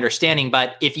fully understanding,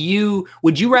 but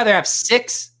would you rather have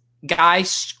 6 guys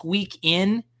squeak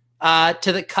in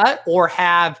to the cut or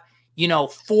have,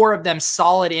 4 of them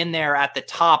solid in there at the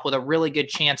top with a really good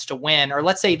chance to win, or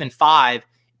let's say even 5,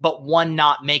 but 1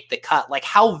 not make the cut. Like,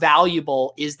 how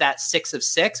valuable is that 6 of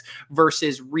 6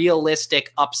 versus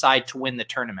realistic upside to win the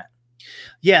tournament?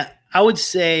 Yeah, I would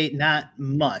say not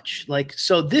much. Like,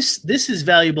 so this is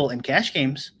valuable in cash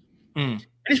games. And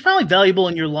it's probably valuable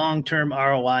in your long-term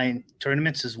ROI in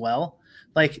tournaments as well.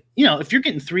 Like, if you're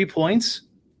getting 3 points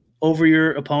over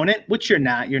your opponent, which you're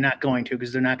not going to,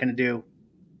 because they're not going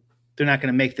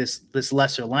to make this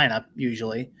lesser lineup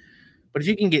usually. But if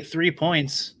you can get 3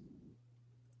 points,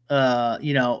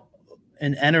 and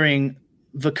entering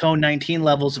VCONE 19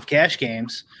 levels of cash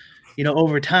games,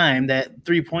 over time, that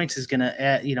 3 points is going to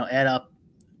add up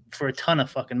for a ton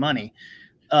of fucking money.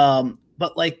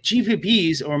 But like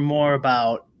GPPs are more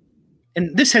about,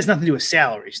 and this has nothing to do with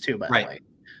salaries too, by the way.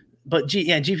 But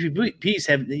GPPs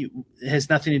has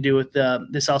nothing to do with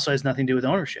this. Also has nothing to do with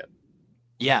ownership.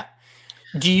 Yeah.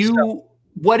 Do you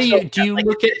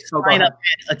look at line up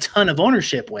a ton of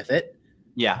ownership with it?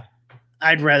 Yeah.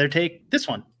 I'd rather take this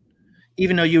one,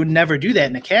 even though you would never do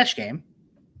that in a cash game.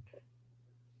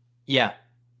 Yeah.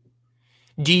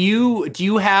 Do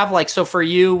you have, like, so for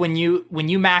you, when you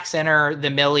max enter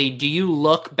the Millie, do you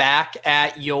look back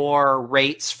at your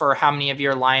rates for how many of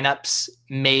your lineups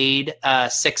made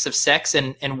 6 of 6,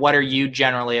 and what are you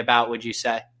generally about, would you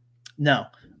say? No,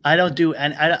 I don't do,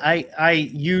 and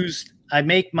I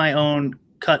make my own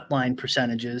cut line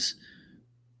percentages,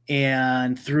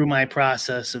 and through my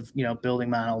process of building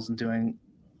models and doing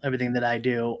everything that I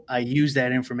do, I use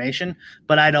that information,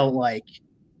 but I don't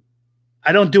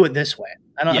do it this way.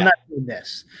 I'm not doing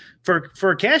this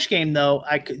for a cash game though.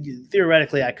 I could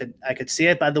theoretically, I could see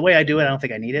it. By the way I do it, I don't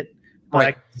think I need it, but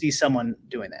I could see someone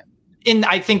doing that. And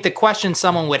I think the question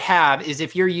someone would have is,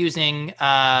 if you're using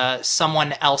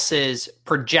someone else's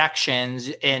projections,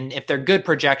 and if they're good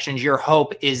projections, your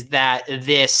hope is that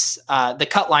the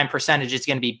cut line percentage is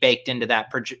going to be baked into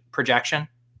that projection,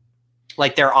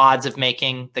 like their odds of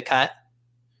making the cut.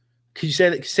 Could you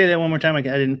say that one more time? I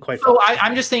didn't quite. So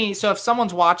I'm just thinking, so if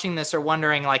someone's watching this or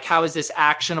wondering, like, how is this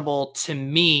actionable to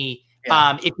me?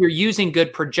 Yeah. If you're using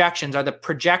good projections, are the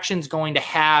projections going to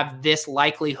have this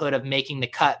likelihood of making the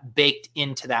cut baked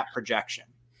into that projection?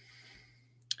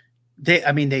 They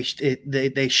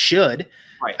should.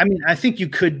 Right. I mean, I think you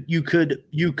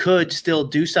could still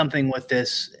do something with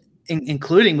this,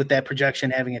 including with that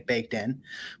projection, having it baked in.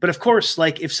 But of course,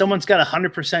 like, if someone's got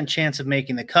 100% chance of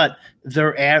making the cut,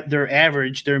 their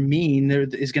average, their mean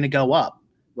is going to go up,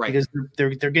 right? Because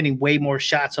they're getting way more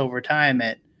shots over time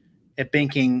at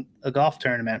banking a golf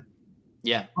tournament.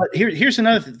 Yeah. But here's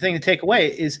another thing to take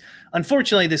away is,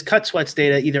 unfortunately, this cut sweats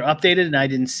data either updated and I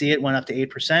didn't see it, went up to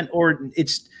 8%, or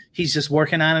he's just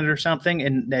working on it or something,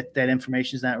 and that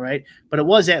information is not right. But it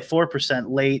was at 4%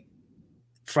 late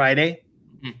Friday.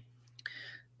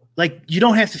 Like, you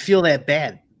don't have to feel that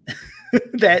bad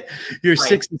that your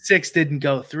 6 and 6 didn't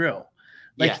go through.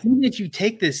 Like, even if you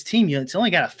take this team, it's only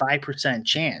got a 5%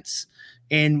 chance.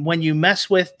 And when you mess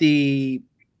with the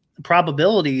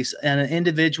probabilities at an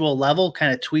individual level,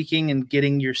 kind of tweaking and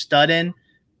getting your stud in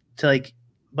to, like,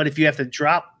 but if you have to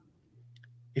drop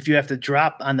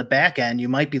on the back end, you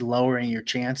might be lowering your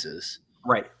chances.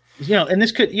 Right. And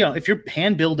this could, if you're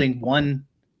hand building one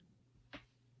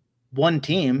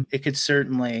team, it could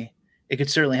certainly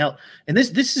help. And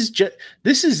this is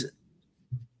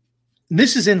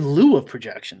in lieu of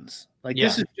projections. Like,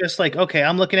 this is just like, okay,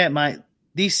 I'm looking at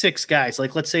these 6 guys.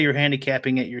 Like, let's say you're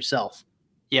handicapping it yourself.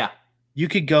 Yeah. You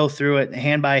could go through it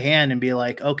hand by hand and be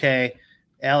like, okay,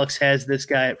 Alex has this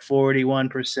guy at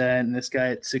 41% and this guy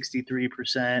at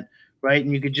 63%, right?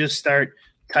 And you could just start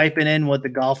typing in what the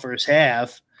golfers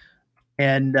have,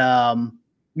 and and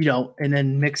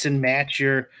then mix and match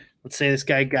your. Let's say this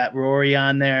guy got Rory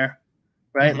on there,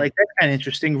 right? Mm-hmm. Like, that's kind of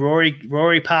interesting.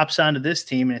 Rory pops onto this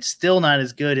team, and it's still not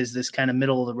as good as this kind of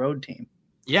middle of the road team.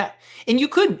 Yeah. And you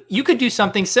could do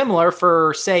something similar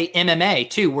for, say, MMA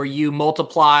too, where you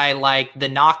multiply, like, the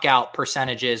knockout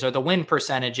percentages or the win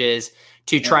percentages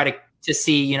to try to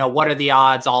see, what are the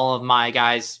odds all of my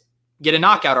guys get a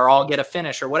knockout or all get a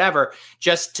finish or whatever,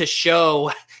 just to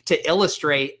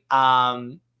illustrate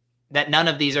that none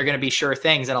of these are going to be sure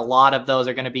things. And a lot of those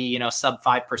are going to be, sub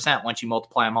 5% once you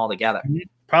multiply them all together.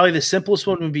 Probably the simplest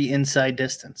one would be inside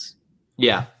distance.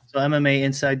 Yeah. So MMA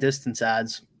inside distance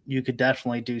odds, you could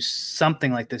definitely do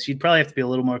something like this. You'd probably have to be a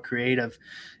little more creative.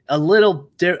 A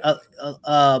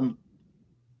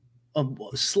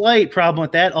slight problem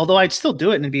with that, although I'd still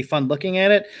do it and it'd be fun looking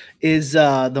at it, is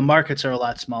the markets are a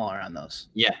lot smaller on those.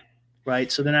 Yeah.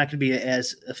 right? So they're not going to be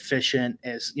as efficient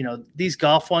as, these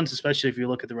golf ones, especially if you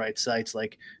look at the right sites,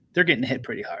 like they're getting hit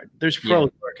pretty hard. There's pros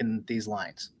working these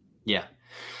lines. Yeah.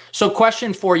 So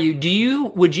question for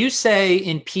you, would you say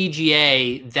in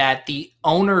PGA that the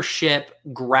ownership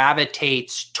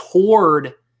gravitates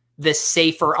toward the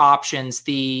safer options,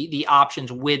 the options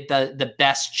with the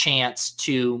best chance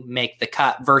to make the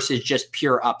cut versus just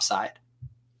pure upside?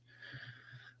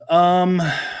 Are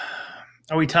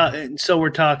we talking? So we're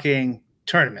talking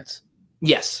tournaments.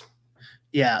 Yes.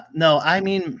 Yeah. No, I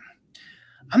mean,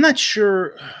 I'm not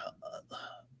sure.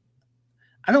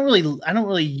 I don't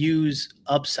really use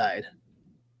upside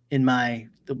in my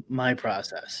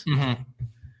process. Mm-hmm.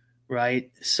 Right.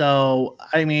 So,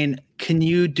 I mean, can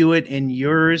you do it in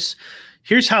yours?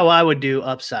 Here's how I would do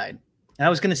upside. And I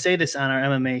was going to say this on our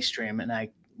MMA stream, and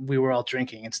we were all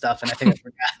drinking and stuff, and I think I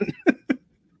forgot.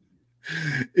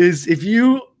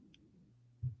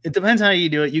 It depends how you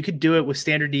do it. You could do it with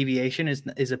standard deviation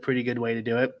is a pretty good way to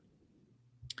do it.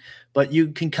 But you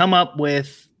can come up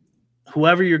with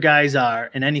whoever your guys are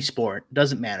in any sport,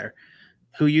 doesn't matter,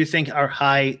 who you think are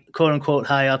high, quote unquote,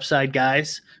 high upside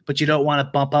guys, but you don't want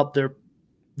to bump up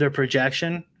their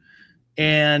projection.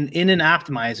 And in an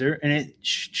optimizer, and it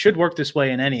should work this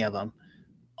way in any of them,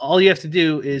 all you have to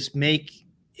do is make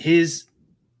his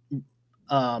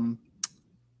randomness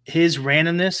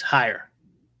higher,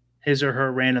 his or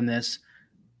her randomness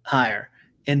higher,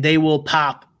 and they will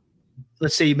pop.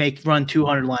 Let's say you run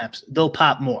 200 laps, they'll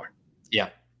pop more. Yeah.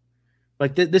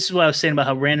 Like this is what I was saying about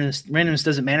how randomness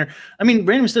doesn't matter. I mean,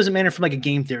 randomness doesn't matter from like a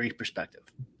game theory perspective.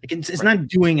 Like it's not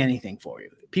doing anything for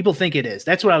you. People think it is.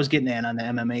 That's what I was getting at on the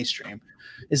MMA stream.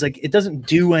 Is like it doesn't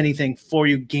do anything for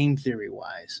you game theory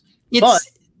wise. But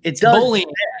it does bullying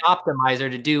the optimizer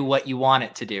to do what you want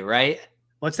it to do, right?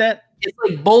 What's that? It's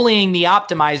like bullying the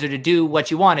optimizer to do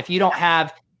what you want. If you don't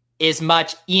have as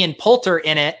much Ian Poulter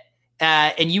in it,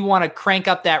 and you want to crank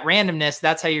up that randomness,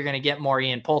 that's how you're going to get more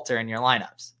Ian Poulter in your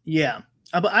lineups. Yeah.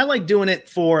 But I like doing it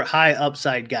for high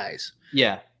upside guys.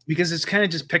 Yeah. Because it's kind of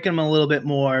just picking them a little bit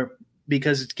more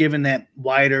because it's given that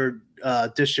wider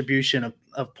distribution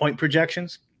of point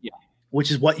projections. Yeah.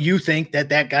 Which is what you think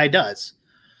that guy does.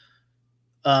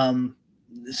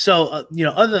 So,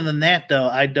 other than that, though,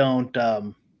 I don't.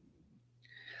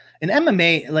 In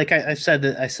MMA, like I said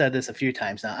this a few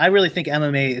times now, I really think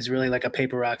MMA is really like a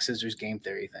paper, rock, scissors game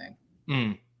theory thing.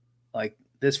 Mm. Like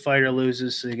this fighter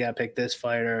loses, so you got to pick this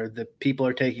fighter. The people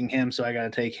are taking him, so I got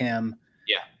to take him.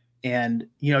 Yeah. And,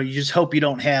 you just hope you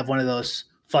don't have one of those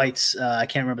fights. I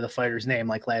can't remember the fighter's name,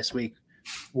 like last week,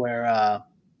 where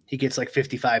he gets like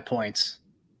 55 points.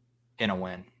 In a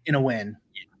win.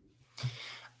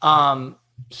 Yeah.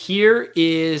 Here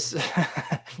is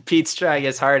Pete's trying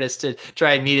his hardest to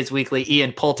try and meet his weekly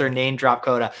Ian Poulter name drop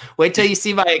quota. Wait till you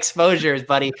see my exposures,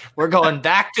 buddy. We're going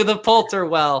back to the Poulter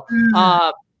well.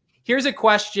 Here's a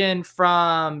question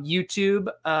from YouTube.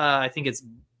 I think it's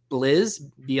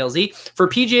BLZ. For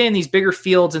PGA in these bigger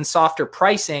fields and softer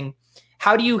pricing,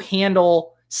 how do you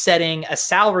handle setting a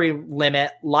salary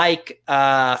limit like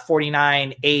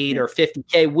 49, 8, or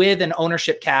 50K with an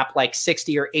ownership cap like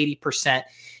 60 or 80%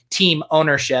 team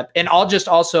ownership? And I'll just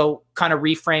also kind of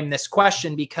reframe this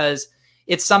question because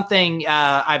it's something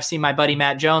I've seen my buddy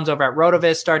Matt Jones over at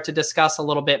Rotoviz start to discuss a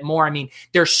little bit more. I mean,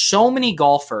 there's so many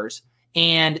golfers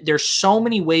and there's so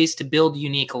many ways to build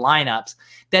unique lineups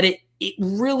that it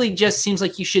really just seems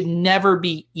like you should never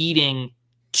be eating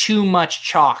too much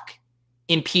chalk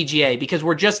in PGA because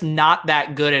we're just not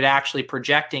that good at actually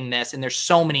projecting this. And there's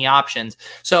so many options.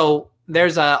 So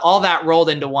there's all that rolled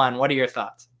into one. What are your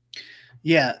thoughts?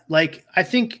 Yeah. Like I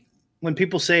think when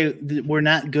people say that we're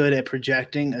not good at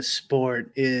projecting a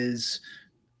sport is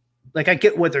like, I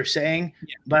get what they're saying,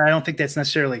 but I don't think that's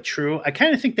necessarily true. I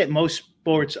kind of think that most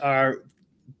sports are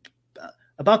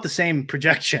about the same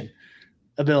projection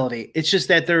ability. It's just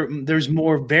that there's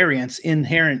more variance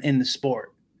inherent in the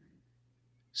sport.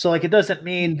 So like, it doesn't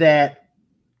mean that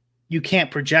you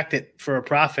can't project it for a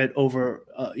profit over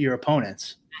your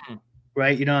opponents. Mm-hmm.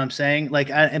 Right. You know what I'm saying? Like,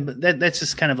 that's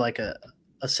just kind of like a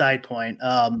side point.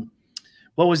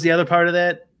 What was the other part of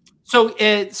that? So,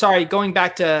 going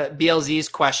back to BLZ's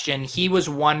question, he was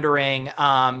wondering,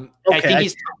 I think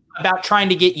he's about trying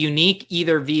to get unique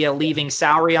either via leaving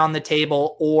salary on the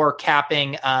table or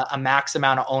capping a max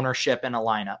amount of ownership in a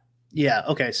lineup. Yeah.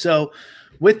 Okay. So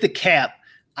with the cap,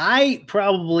 I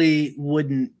probably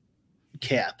wouldn't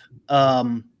cap.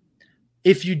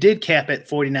 If you did cap at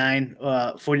 49,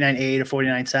 49.8 or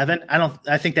 49.7,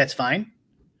 I think that's fine.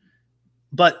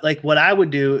 But like what I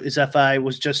would do is if I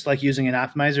was just like using an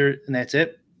optimizer and that's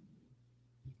it,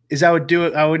 is I would do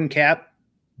it. I wouldn't cap.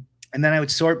 And then I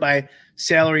would sort by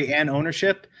salary and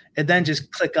ownership, and then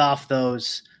just click off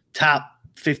those top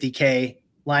 50K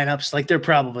lineups. Like they're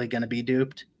probably going to be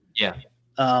duped. Yeah.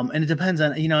 And it depends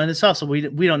on, and it's also, we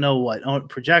don't know what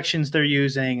projections they're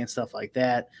using and stuff like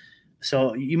that.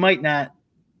 So you might not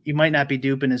be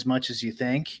duping as much as you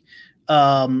think.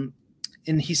 And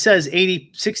he says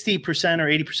 60% or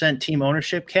 80% team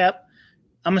ownership cap.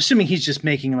 I'm assuming he's just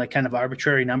making like kind of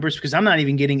arbitrary numbers because I'm not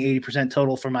even getting 80%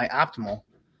 total for my optimal.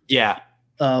 Yeah.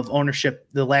 Of ownership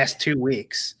the last 2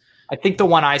 weeks. I think the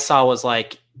one I saw was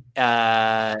like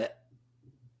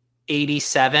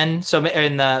 87. So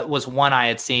was one I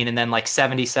had seen, and then like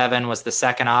 77 was the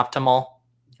second optimal.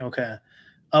 Okay.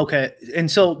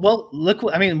 And so, well, look,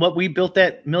 what we built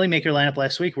that Millie Maker lineup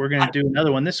last week. We're going to do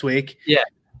another one this week. Yeah.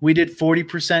 We did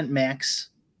 40% max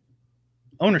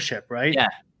ownership, right? Yeah.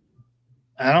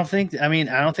 I don't think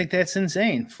that's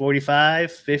insane.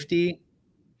 45, 50.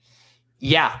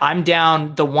 Yeah, I'm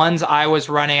down. The ones I was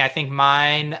running, I think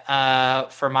mine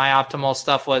for my optimal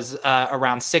stuff was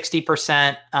around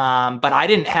 60%. But I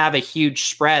didn't have a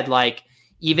huge spread, like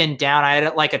even down. I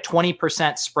had like a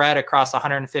 20% spread across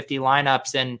 150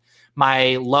 lineups, and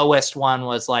my lowest one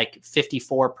was like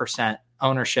 54%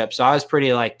 ownership. So I was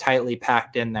pretty like tightly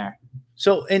packed in there.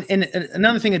 So, and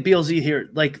another thing at BLZ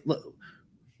here, like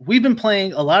we've been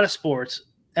playing a lot of sports,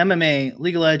 MMA,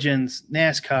 League of Legends,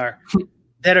 NASCAR,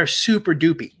 that are super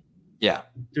dupey. Yeah.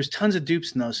 There's tons of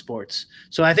dupes in those sports.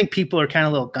 So I think people are kind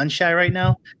of a little gun shy right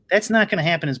now. That's not going to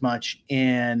happen as much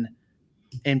in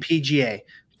PGA.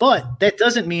 But that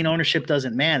doesn't mean ownership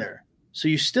doesn't matter. So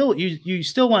you still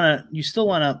want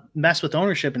to mess with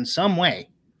ownership in some way.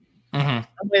 Mm-hmm.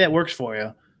 Some way that works for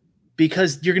you,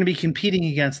 because you're going to be competing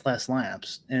against less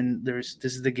lineups. And this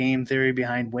is the game theory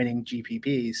behind winning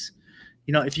GPPs.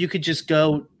 If you could just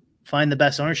go find the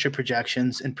best ownership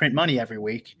projections and print money every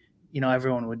week,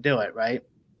 everyone would do it, right?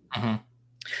 Mm-hmm.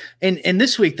 And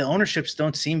this week the ownerships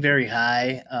don't seem very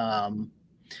high.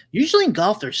 Usually in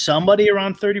golf there's somebody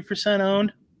around 30%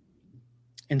 owned,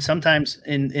 and sometimes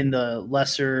in the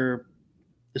lesser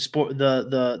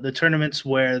the tournaments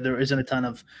where there isn't a ton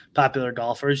of popular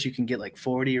golfers, you can get like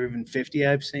 40 or even 50.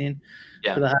 I've seen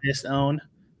for the highest owned.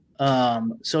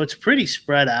 So it's pretty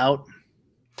spread out.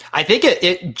 I think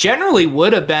it generally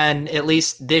would have been, at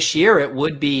least this year, it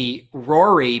would be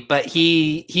Rory, but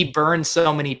he burned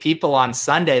so many people on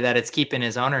Sunday that it's keeping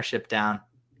his ownership down.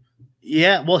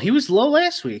 Yeah, well, he was low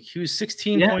last week. He was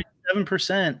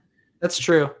 16.7%. That's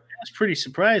true. That's pretty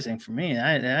surprising for me.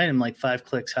 I had him like 5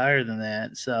 clicks higher than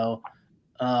that. So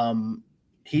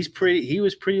he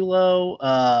was pretty low.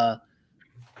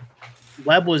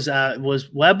 Webb was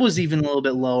even a little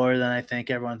bit lower than I think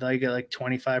everyone thought. He got like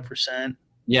 25%.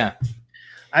 Yeah.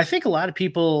 I think a lot of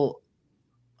people,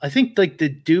 like the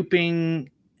duping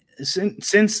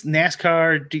since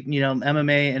NASCAR,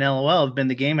 MMA and LOL have been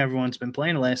the game everyone's been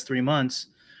playing the last 3 months.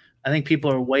 I think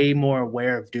people are way more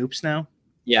aware of dupes now.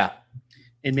 Yeah.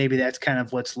 And maybe that's kind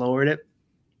of what's lowered it.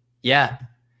 Yeah.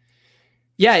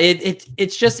 Yeah.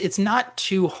 It's not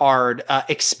too hard.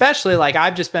 Especially like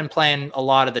I've just been playing a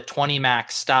lot of the 20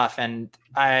 max stuff, and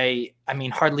I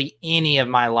mean, hardly any of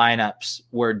my lineups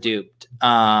were duped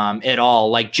at all.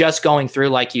 Like just going through,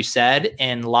 like you said,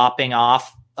 and lopping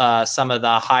off some of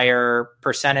the higher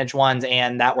percentage ones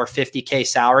and that were 50K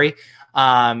salary.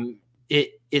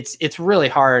 It's really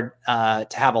hard to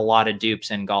have a lot of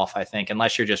dupes in golf, I think,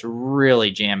 unless you're just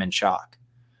really jamming chalk.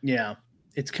 Yeah.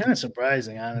 It's kind of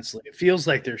surprising, honestly. It feels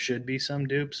like there should be some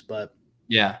dupes, but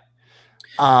yeah.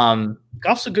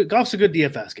 Golf's a good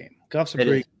DFS game. Golf's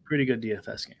a pretty good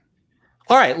DFS game.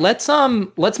 All right, let's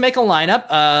make a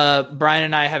lineup. Brian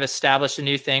and I have established a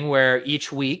new thing where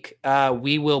each week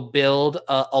we will build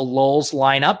a Lulz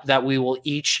lineup that we will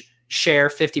each share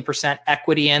 50%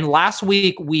 equity in. Last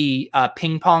week we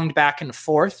ping-ponged back and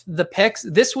forth the picks.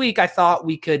 This week I thought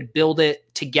we could build it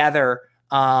together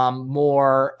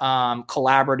more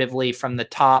collaboratively from the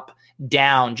top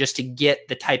down, just to get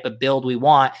the type of build we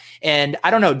want. And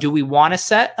I don't know, do we want to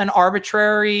set an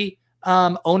arbitrary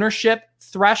ownership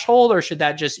threshold, or should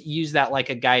that just use that like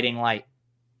a guiding light?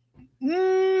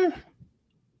 I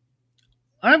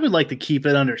would like to keep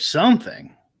it under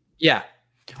something. Yeah.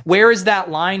 Where is that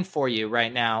line for you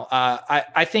right now?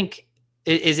 I think,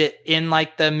 is it in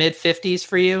like the mid 50s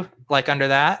for you, like under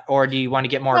that, or do you want to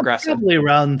get more aggressive? Probably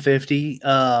around 50.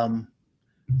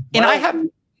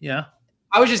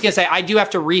 I was just going to say, I do have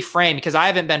to reframe because I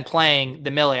haven't been playing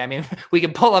the Millie. I mean, we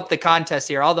can pull up the contest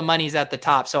here. All the money's at the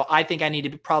top. So I think I need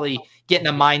to probably get in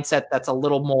a mindset that's a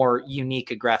little more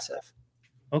unique, aggressive.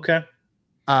 Okay.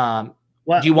 Do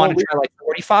you want to try like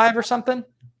 45 or something?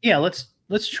 Yeah, let's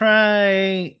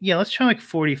try like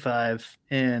 45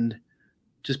 and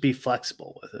just be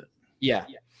flexible with it. Yeah.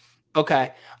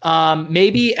 Okay.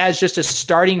 Maybe as just a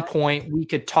starting point, we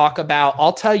could talk about,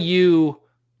 I'll tell you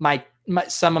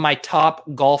some of my top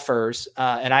golfers,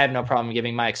 and I have no problem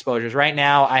giving my exposures. Right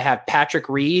now, I have Patrick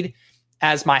Reed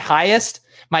as my highest.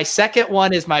 My second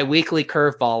one is my weekly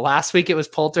curveball. Last week it was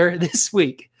Poulter. This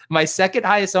week, my second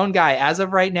highest owned guy, as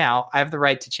of right now, I have the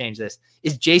right to change this,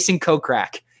 is Jason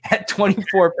Kokrak at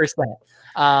 24%.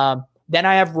 Then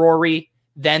I have Rory,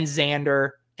 then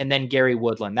Xander, and then Gary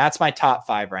Woodland. That's my top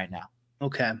 5 right now.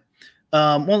 Okay.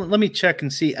 Well, let me check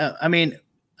and see. I mean,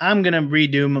 I'm going to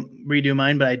redo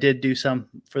mine, but I did do some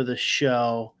for the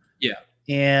show. Yeah.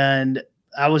 And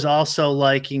I was also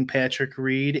liking Patrick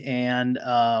Reed and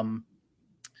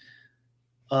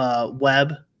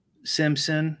Webb,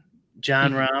 Simpson,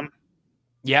 John Rahm.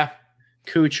 Yeah.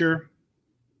 Kuchar.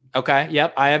 Okay.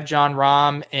 Yep. I have John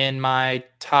Rahm in my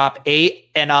top 8.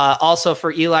 And also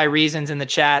for Eli reasons in the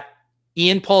chat,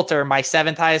 Ian Poulter, my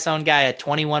 7th highest owned guy at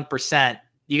 21%.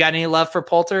 You got any love for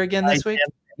Poulter again this week?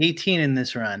 18 in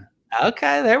this run.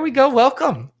 Okay. There we go.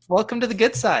 Welcome to the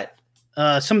good side.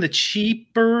 Some of the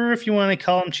cheaper, if you want to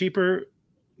call them cheaper,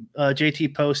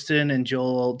 JT Poston and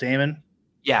Joel Damon.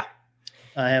 Yeah.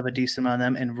 I have a decent amount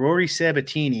on them. And Rory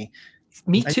Sabatini.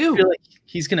 Me too. I feel like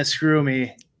he's going to screw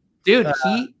me. Dude,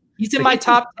 he's in my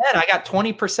top 10. I got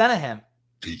 20% of him.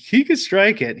 He could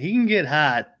strike it. He can get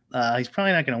hot. He's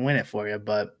probably not going to win it for you,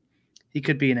 but he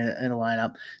could be in a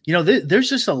lineup. You know, there's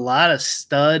just a lot of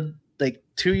stud, like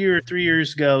 3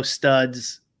 years ago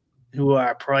studs who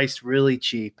are priced really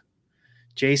cheap.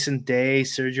 Jason Day,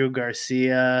 Sergio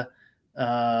Garcia,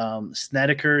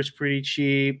 Snedeker is pretty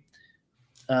cheap.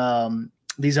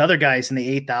 These other guys in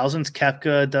the 8,000s,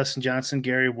 Koepka, Dustin Johnson,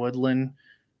 Gary Woodland,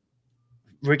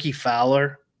 Ricky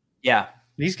Fowler. Yeah.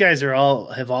 These guys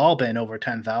have all been over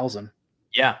 10,000.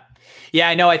 Yeah. Yeah,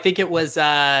 I know. I think it was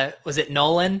it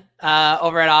Nolan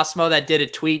over at Osmo that did a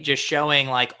tweet just showing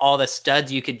like all the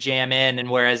studs you could jam in.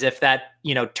 And whereas if that,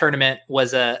 tournament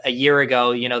was a year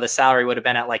ago, the salary would have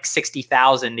been at like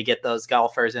 60,000 to get those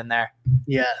golfers in there.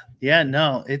 Yeah. Yeah.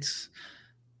 No, it's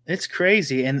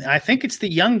crazy. And I think it's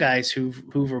the young guys who've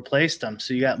replaced them.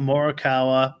 So you got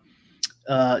Morikawa,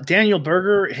 Daniel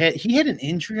Berger he had an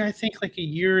injury, I think like a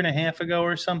year and a half ago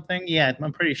or something. Yeah,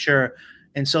 I'm pretty sure.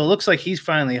 And so it looks like he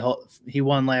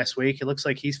won last week. It looks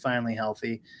like he's finally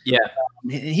healthy. Yeah.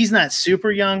 He's not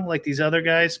super young like these other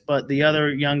guys, but the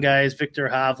other young guys, Victor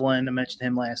Hovland, I mentioned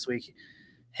him last week.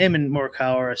 Him and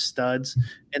Morikawa are studs.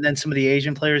 And then some of the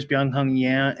Asian players, Byung-Hun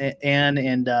Yan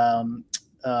and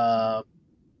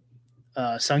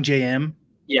Sung Jae Im.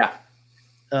 Yeah.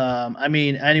 I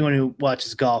mean, anyone who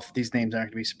watches golf, these names aren't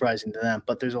going to be surprising to them,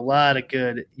 but there's a lot of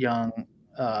good young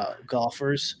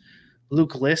golfers.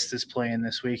 Luke List is playing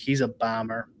this week. He's a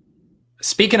bomber.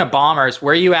 Speaking of bombers,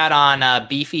 where are you at on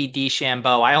Beefy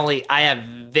DeChambeau? I have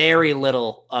very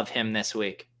little of him this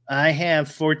week. I have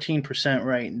 14%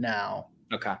 right now.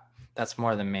 Okay. That's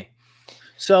more than me.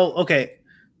 So, okay.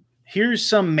 Here's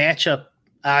some matchup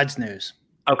odds news.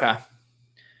 Okay.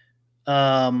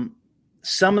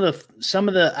 Some of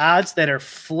the odds that are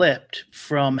flipped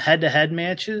from head-to-head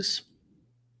matches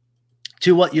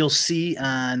to what you'll see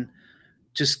on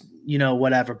just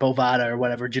whatever Bovada or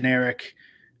whatever generic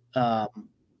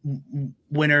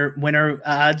winner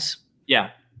odds. Yeah.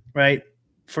 Right.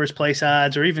 First place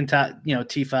odds or even top,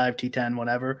 T5, T10,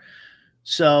 whatever.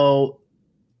 So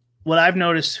what I've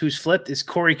noticed who's flipped is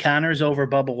Corey Connors over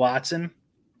Bubba Watson.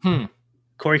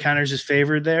 Corey Connors is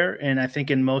favored there, and I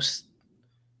think in most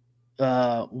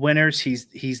winners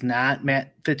he's not.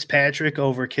 Matt Fitzpatrick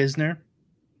over Kisner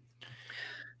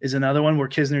is another one where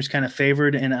Kisner's kind of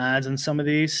favored in odds on some of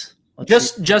these.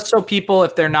 Just so people,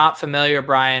 if they're not familiar,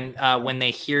 Brian, when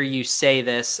they hear you say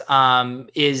this,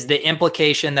 is the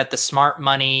implication that the smart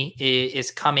money is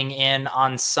coming in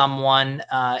on someone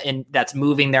and that's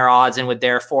moving their odds and would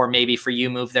therefore maybe for you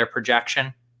move their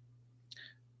projection?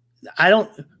 I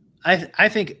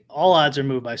think all odds are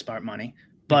moved by smart money,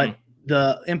 but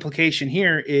the implication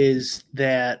here is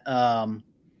that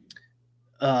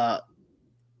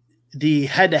the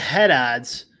head-to-head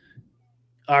odds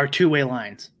are two-way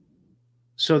lines.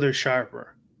 So they're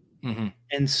sharper. Mm-hmm.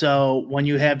 And so when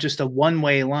you have just a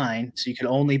one-way line, so you can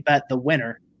only bet the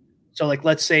winner. So like,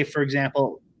 let's say, for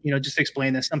example, just to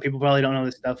explain this, some people probably don't know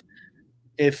this stuff.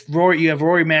 If you have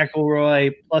Rory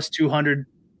McIlroy plus 200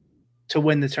 to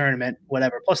win the tournament,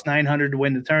 whatever, plus 900 to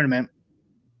win the tournament,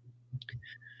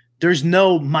 there's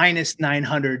no minus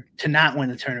 900 to not win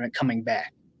the tournament coming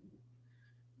back.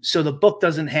 So the book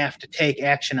doesn't have to take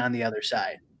action on the other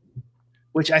side,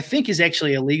 which I think is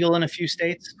actually illegal in a few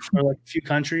states or like a few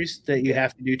countries that you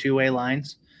have to do two-way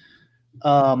lines.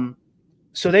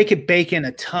 So they could bake in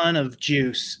a ton of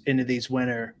juice into these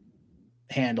winner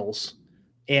handles,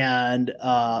 and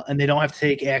they don't have to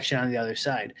take action on the other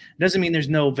side. It doesn't mean there's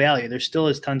no value. There still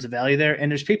is tons of value there, and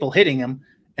there's people hitting them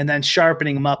and then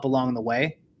sharpening them up along the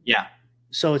way. Yeah.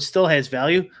 So it still has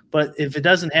value, but if it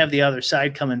doesn't have the other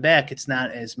side coming back, it's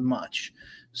not as much.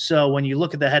 So when you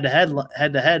look at the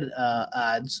head-to-head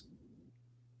odds,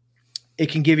 it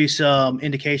can give you some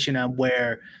indication on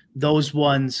where those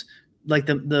ones, like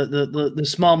the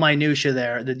small minutia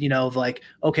there, that, you know, like,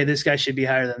 okay, this guy should be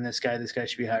higher than this guy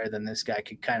should be higher than this guy,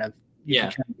 could kind of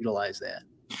utilize that.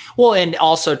 Well, and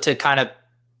also to kind of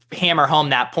hammer home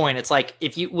that point, it's like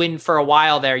if you win for a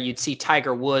while there, you'd see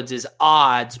Tiger Woods'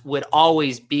 odds would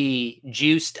always be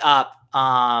juiced up,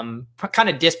 kind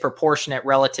of disproportionate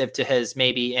relative to his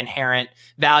maybe inherent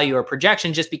value or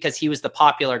projection, just because he was the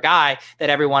popular guy that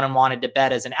everyone wanted to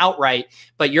bet as an outright.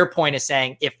 But your point is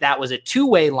saying if that was a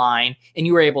two-way line and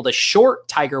you were able to short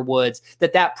Tiger Woods,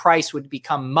 that price would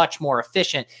become much more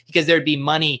efficient because there'd be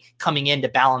money coming in to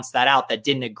balance that out that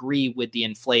didn't agree with the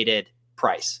inflated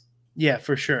price. Yeah,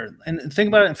 for sure. And think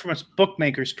about it from a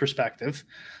bookmaker's perspective.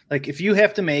 Like if you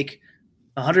have to make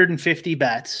 150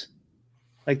 bets,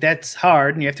 like that's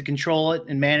hard, and you have to control it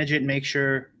and manage it and make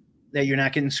sure that you're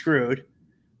not getting screwed.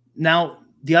 Now,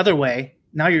 the other way,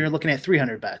 now you're looking at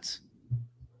 300 bets,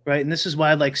 right? And this is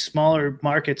why like smaller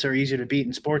markets are easier to beat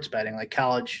in sports betting, like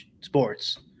college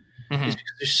sports. Mm-hmm. Is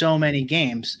because there's so many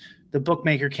games. The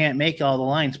bookmaker can't make all the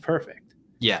lines perfect.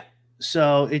 Yeah.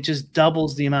 So it just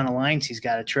doubles the amount of lines he's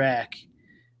got to track,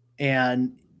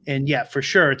 and yeah, for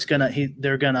sure,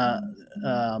 they're gonna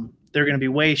be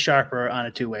way sharper on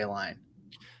a two-way line.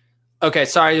 Okay,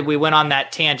 sorry, we went on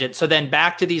that tangent. So then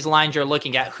back to these lines you're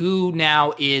looking at. Who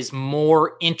now is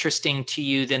more interesting to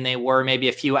you than they were maybe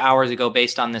a few hours ago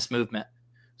based on this movement?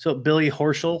 So Billy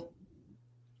Horschel.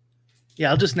 Yeah,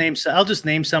 I'll just name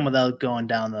some without going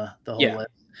down the whole list.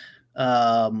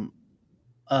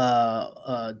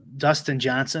 Dustin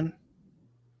Johnson.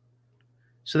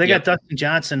 So they got Dustin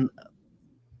Johnson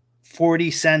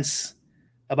 40 cents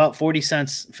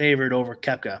favored over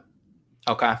Koepka.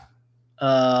 Okay.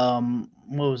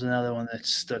 What was another one that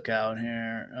stuck out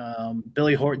here?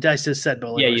 Billy Horschel. I just said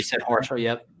Billy. Yeah, Horschel. you said Horschel.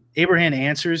 Yep. Abraham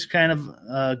Answers kind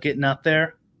of getting up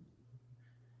there.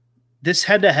 This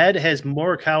head-to-head has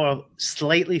Morikawa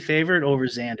slightly favored over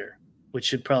Xander, which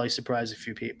should probably surprise a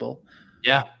few people.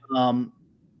 Yeah.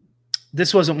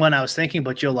 This wasn't one I was thinking,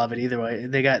 but you'll love it either way.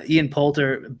 They got Ian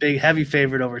Poulter, big, heavy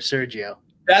favorite over Sergio.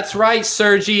 That's right,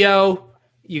 Sergio.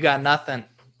 You got nothing.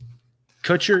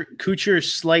 Kuchar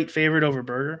slight favorite over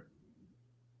Berger.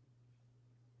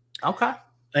 Okay.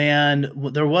 And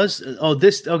there was so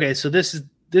this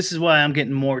is why I'm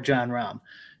getting more Jon Rahm.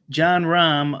 Jon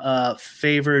Rahm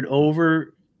favored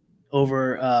over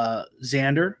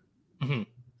Xander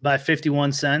by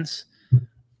 51 cents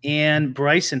and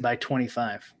Bryson by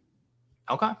 25.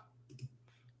 Okay.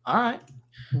 All right.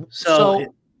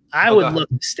 So I would look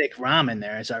to stick Rahm in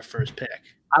there as our first pick.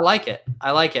 I like it.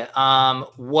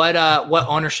 What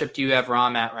ownership do you have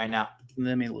Rahm at right now?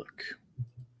 Let me look.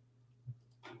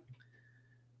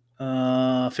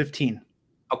 15.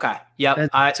 Okay. Yep. So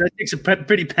that takes a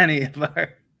pretty penny of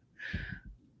our.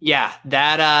 Yeah,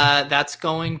 that's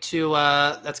going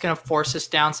to force us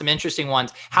down some interesting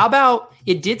ones. How about,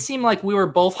 it did seem like we were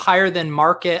both higher than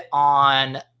market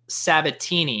on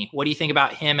Sabatini. What do you think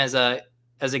about him as a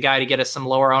guy to get us some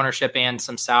lower ownership and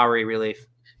some salary relief?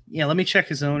 Yeah, let me check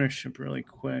his ownership really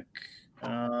quick.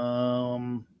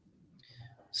 7%.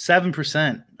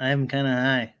 I have him kind of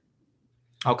high.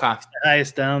 Okay. He's the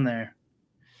highest down there.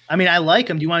 I mean, I like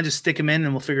him. Do you want to just stick him in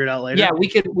and we'll figure it out later? Yeah, we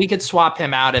could swap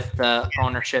him out if the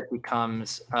ownership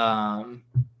becomes an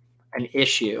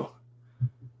issue.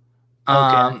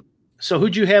 Okay. So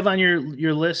who'd you have on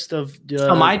your list of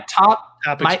so my top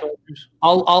exposures?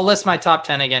 I'll list my top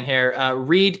 10 again here.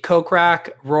 Reed, Kokrak,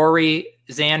 Rory,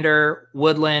 Xander,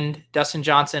 Woodland, Dustin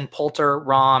Johnson, Poulter,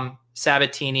 Rahm,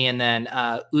 Sabatini, and then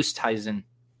Oosthuizen.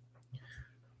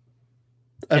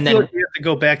 I feel like we have to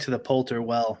go back to the Poulter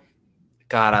well.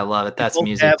 God, I love it. That's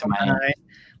music to my ear.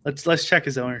 Let's check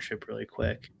his ownership really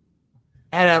quick.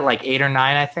 I had it at like 8 or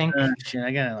 9, I think. Shit,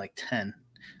 I got it at like 10.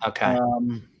 Okay.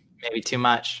 Maybe too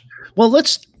much. Well,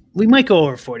 we might go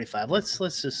over 45. Let's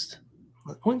just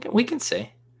we can see.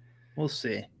 We'll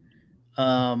see.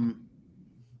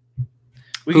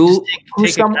 We can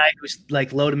just take a guy who's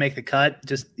like low to make the cut,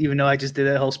 just even though I just did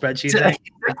that whole spreadsheet thing.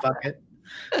 Fuck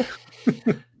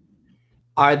it.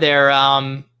 Are there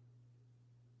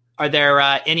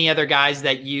any other guys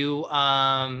that you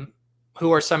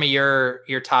who are some of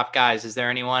your top guys? Is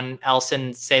there anyone else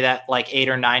in, say, that like 8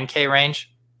 or 9K range?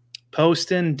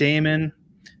 Poston, Damon,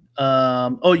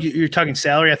 You're talking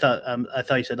salary. I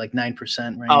thought you said like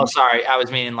 9% range. Oh, sorry, I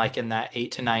was meaning like in that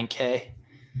 8 to 9K.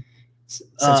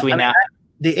 Since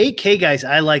the 8K guys,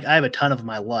 I like. I have a ton of them.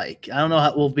 I like. I don't know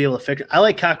how we'll be able to fix it. I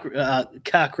like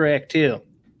Kokrak too.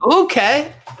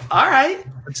 Okay, all right.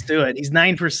 Let's do it. He's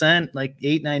 9%, like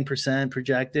 8-9%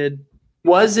 projected.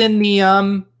 Was in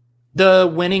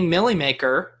the winning Millie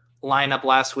Maker lineup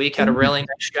last week. Had a really nice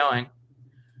showing.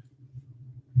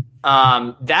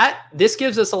 This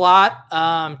gives us a lot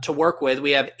to work with. We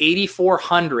have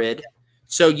 8,400.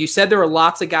 So you said there were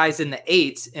lots of guys in the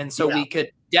 8s, and so we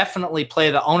could definitely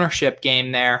play the ownership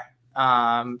game there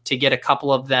to get a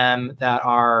couple of them that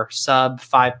are sub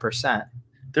 5%.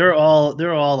 They're all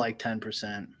like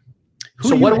 10%.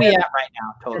 So what are we at right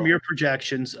now total? From your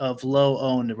projections of low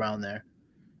owned around there?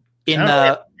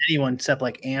 Anyone except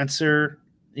like Answer,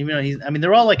 even though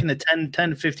they're all like in the 10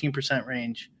 to 15%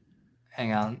 range.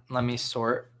 Hang on, let me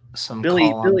sort some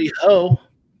Billy Ho.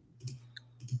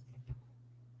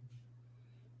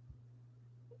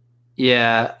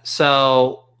 Yeah,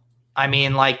 so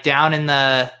like down in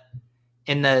the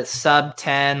sub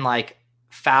 10, like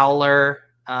Fowler,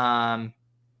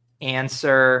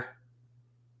 Answer,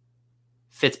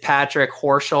 Fitzpatrick,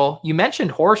 Horschel. You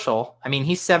mentioned Horschel.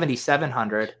 He's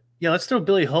 7,700. Yeah, let's throw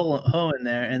Billy Ho in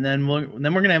there, and then we're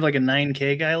gonna have like a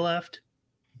 9K guy left.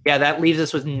 Yeah, that leaves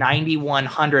us with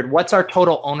 9,100. What's our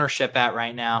total ownership at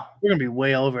right now? We're gonna be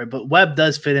way over it, but Webb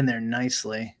does fit in there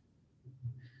nicely.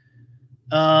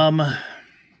 Let's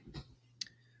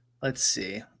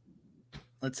see.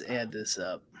 Let's add this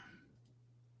up.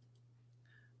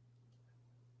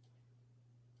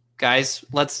 Guys,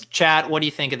 let's chat. What do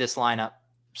you think of this lineup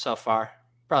so far?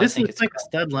 Probably this looks like a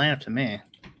stud lineup to me.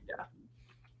 Yeah.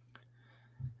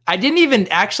 I didn't even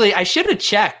I should have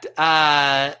checked.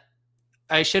 I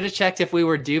should have checked if we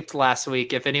were duped last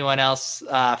week. If anyone else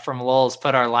from Lowell's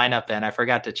put our lineup in, I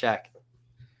forgot to check.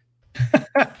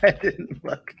 I didn't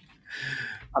look.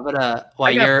 I'm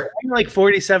you're like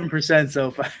 47%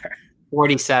 so far.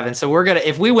 47. So we're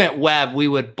if we went Webb, we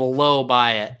would blow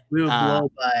by it. We would blow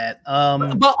by it.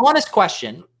 But honest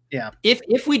question. Yeah.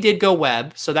 If we did go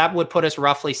Webb, so that would put us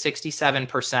roughly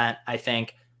 67%, I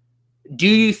think. Do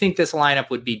you think this lineup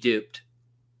would be duped?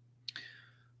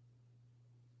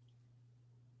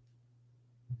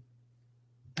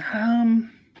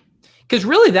 Because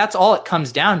really that's all it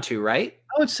comes down to, right?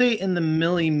 I would say in the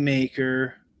Millie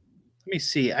Maker, let me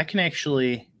see. I can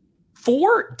actually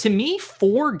four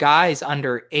guys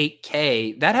under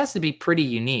 8K, that has to be pretty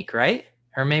unique, right?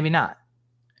 Or maybe not.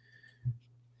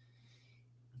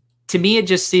 To me, it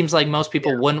just seems like most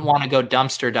people wouldn't want to go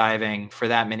dumpster diving for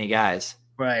that many guys.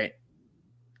 Right.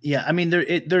 Yeah,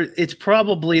 it's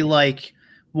probably like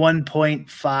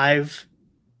 1.5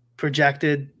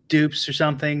 projected dupes or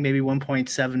something, maybe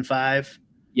 1.75.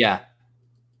 Yeah.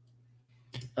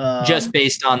 Just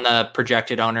based on the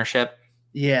projected ownership.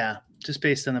 Yeah, just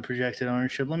based on the projected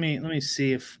ownership. Let me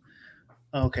see if.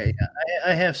 Okay,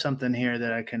 I have something here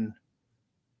that I can.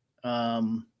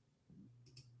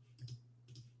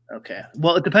 Okay.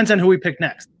 Well, it depends on who we pick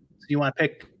next. So you want to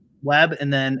pick Webb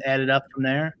and then add it up from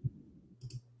there?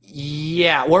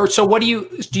 Yeah. So what do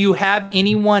you have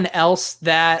anyone else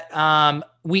that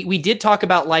we did talk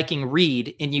about liking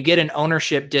Reed, and you get an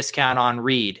ownership discount on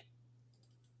Reed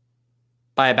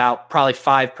by about probably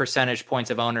 5 percentage points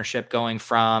of ownership going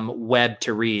from Webb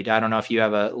to Reed. I don't know if you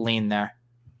have a lean there.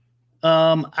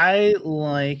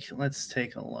 Let's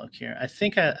take a look here. I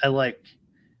think I like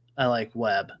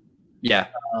Webb. Yeah.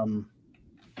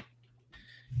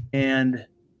 And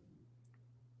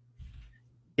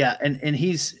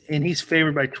he's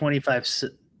favored by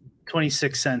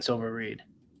 26 cents over Reed.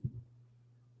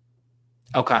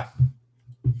 Okay.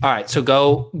 All right. So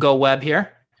go Webb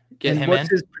here. Get him in. What's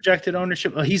his projected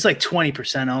ownership? Oh, he's like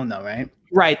 20% owned though, right?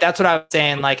 Right. That's what I was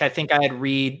saying. Like, I think I had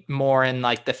Reed more in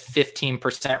like the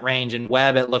 15% range, and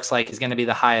Webb, it looks like, is going to be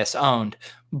the highest owned.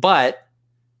 But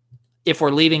if we're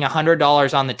leaving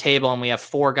 $100 on the table and we have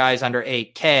 4 guys under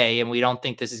 8K and we don't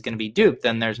think this is going to be duped,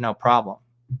 then there's no problem.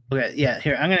 Okay. Yeah.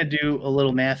 Here, I'm going to do a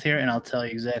little math here, and I'll tell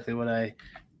you exactly what I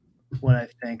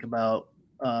think about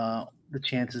the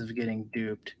chances of getting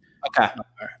duped. Okay.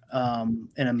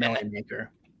 In a Millie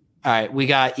Maker. All right, we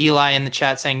got Eli in the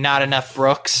chat saying not enough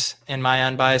Brooks, in my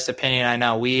unbiased opinion. I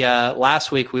know we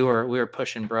last week we were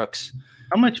pushing Brooks.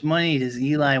 How much money does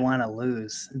Eli want to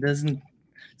lose? It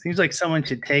seems like someone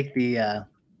should take the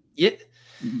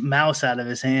mouse out of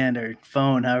his hand or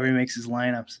phone, however he makes his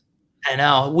lineups. I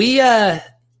know.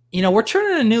 We're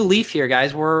turning a new leaf here,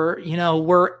 guys. We're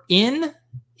in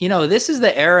This is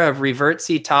the era of Revert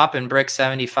C Top and Brick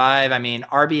 75. I mean,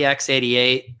 RBX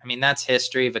 88. I mean, that's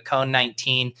history. Vacone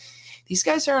 19. These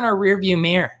guys are in our rearview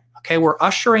mirror. Okay, we're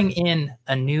ushering in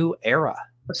a new era.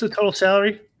 What's the total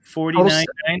salary?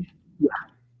 $49,900. Yeah.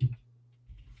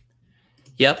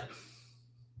 Yep.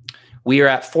 We are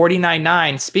at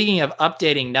 $49,900. Speaking of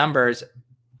updating numbers,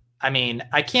 I mean,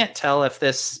 I can't tell if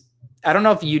this. I don't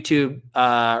know if YouTube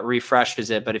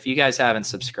refreshes it, but if you guys haven't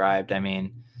subscribed, I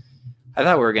mean, I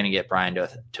thought we were going to get Brian to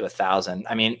 1,000.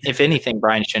 I mean, if anything,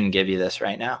 Brian shouldn't give you this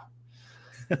right now.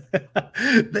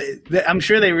 I'm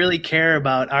sure they really care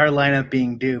about our lineup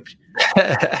being duped.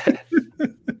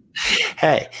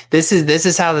 Hey, this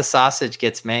is how the sausage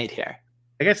gets made here.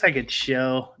 I guess I could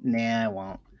show. Nah, I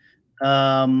won't.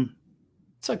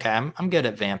 It's okay. I'm good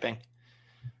at vamping.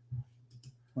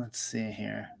 Let's see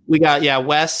here. We got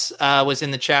Wes was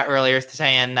in the chat earlier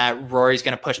saying that Rory's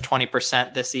going to push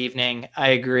 20% this evening. I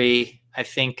agree. I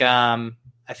think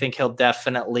he'll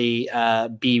definitely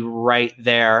be right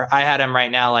there. I had him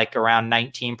right now like around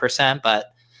 19%,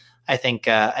 but I think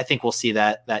we'll see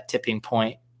that tipping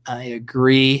point. I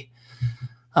agree.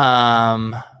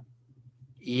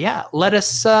 Yeah, let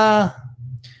us.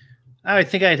 I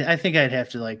think I'd have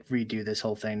to like redo this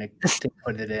whole thing to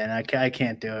put it in. I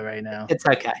can't do it right now. It's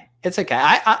okay.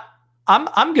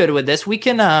 I'm good with this. We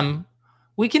can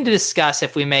discuss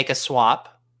if we make a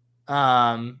swap.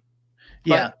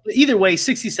 Yeah. But either way,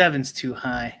 67's too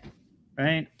high,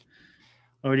 right?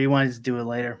 Or do you want to do it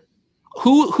later?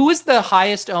 Who is the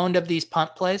highest owned of these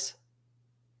punt plays?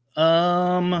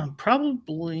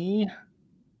 Probably.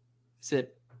 Is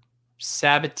it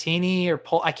Sabatini or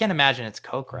Pol? I can't imagine it's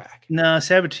Kokrak. No,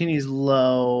 Sabatini's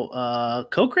low.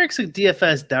 Kokrak's a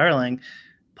DFS darling.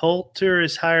 Poulter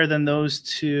is higher than those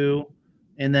two.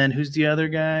 And then who's the other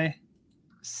guy?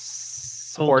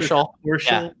 Horschel.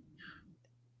 Yeah.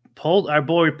 Our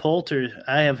boy Poulter,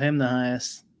 I have him the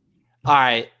highest. All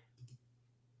right.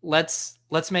 Let's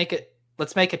make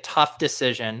a tough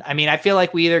decision. I mean, I feel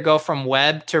like we either go from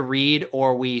Webb to Reed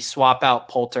or we swap out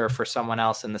Poulter for someone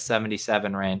else in the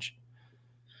 77 range.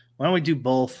 Why don't we do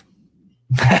both?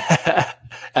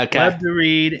 Okay. Webb to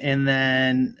Reed and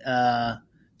then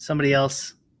somebody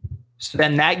else. So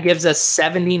then that gives us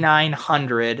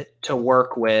 7,900 to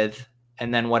work with,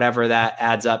 and then whatever that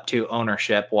adds up to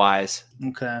ownership wise.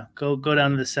 Okay. Go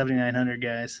down to the 7,900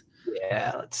 guys.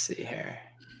 Yeah, let's see here.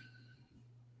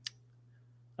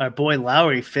 Our boy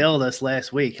Lowry failed us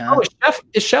last week, huh? Oh,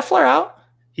 is Scheffler out?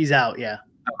 He's out, yeah.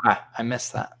 Okay, I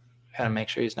missed that. Got to make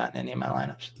sure he's not in any of my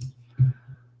lineups.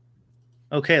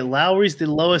 Okay, Lowry's the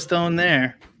lowest owned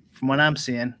there, from what I'm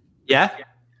seeing. Yeah?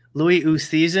 Louis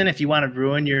Oosthuizen, if you want to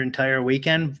ruin your entire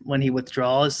weekend when he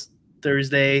withdraws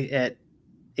Thursday at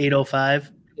 8:05.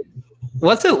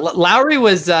 What's it? Lowry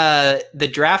was the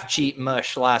draft cheat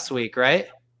mush last week, right?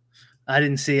 I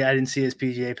didn't see his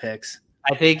PGA picks.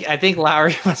 I think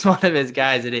Lowry was one of his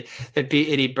guys that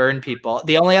he burned people.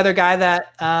 The only other guy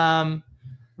that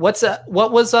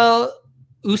what was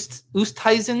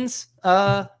Oosthuizen's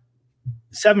 7%,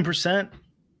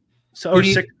 so or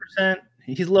 6%.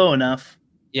 He's low enough.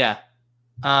 Yeah,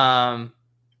 I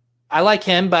like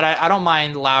him, but I don't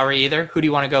mind Lowry either. Who do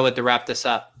you want to go with to wrap this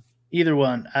up? Either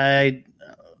one. I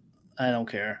don't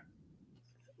care.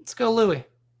 Let's go Louis.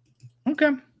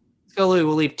 Okay. Let's go Louis.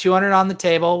 We'll leave 200 on the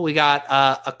table. We got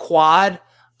a quad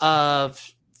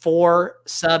of 4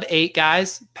 sub-8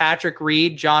 guys: Patrick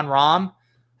Reed, John Rahm.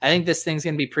 I think this thing's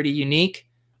going to be pretty unique.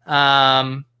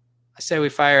 I say we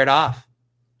fire it off.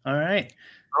 All right.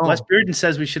 Oh. Wes Burden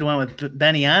says we should have went with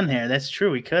Benny on here. That's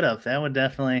true. We could have. That would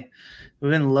definitely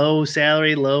have been low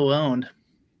salary, low owned.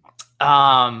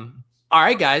 All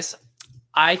right, guys.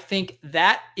 I think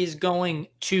that is going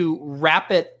to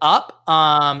wrap it up.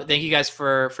 Thank you guys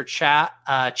for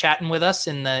chatting with us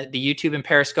in the YouTube and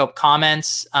Periscope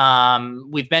comments.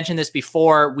 We've mentioned this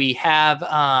before. We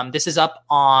have this is up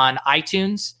on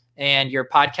iTunes and your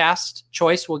podcast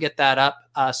choice. We'll get that up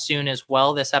soon as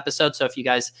well, this episode. So if you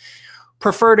guys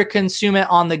prefer to consume it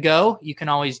on the go, you can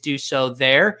always do so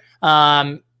there.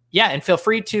 Yeah, and feel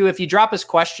free to, if you drop us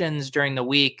questions during the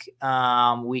week,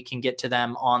 we can get to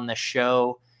them on the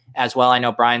show as well. I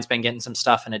know Brian's been getting some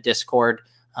stuff in a Discord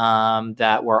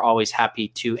that we're always happy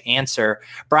to answer.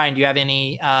 Brian, do you have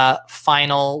any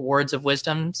final words of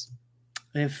wisdoms?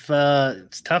 If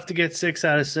it's tough to get 6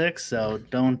 out of 6, so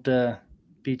don't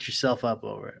beat yourself up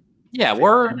over it. Yeah,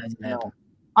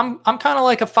 I'm kind of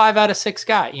like a 5 out of 6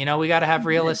 guy. We got to have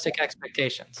realistic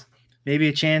expectations. Maybe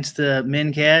a chance to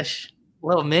min cash.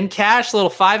 Little min cash,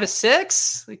 little 5 of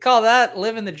 6. We call that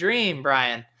living the dream,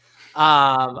 Brian.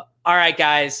 All right,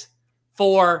 guys.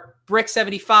 For Brick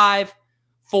 75,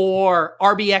 for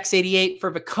RBX88, for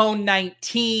Vacone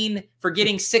 19, for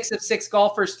getting 6 of 6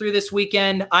 golfers through this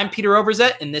weekend. I'm Peter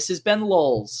Overzet, and this has been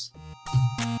Lulz.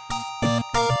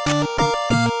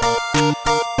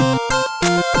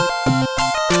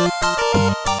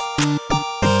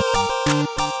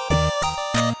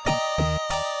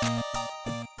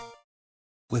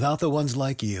 Without the ones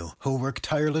like you, who work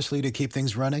tirelessly to keep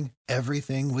things running,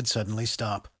 everything would suddenly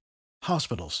stop.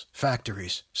 Hospitals,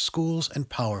 factories, schools, and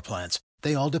power plants,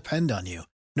 they all depend on you.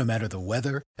 No matter the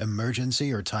weather,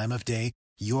 emergency, or time of day,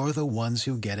 you're the ones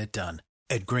who get it done.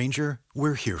 At Grainger,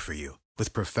 we're here for you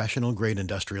with professional-grade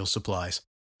industrial supplies.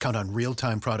 Count on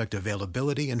real-time product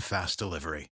availability and fast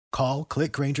delivery. Call,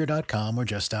 click Grainger.com, or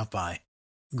just stop by.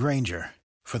 Grainger,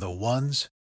 for the ones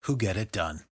who get it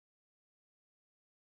done.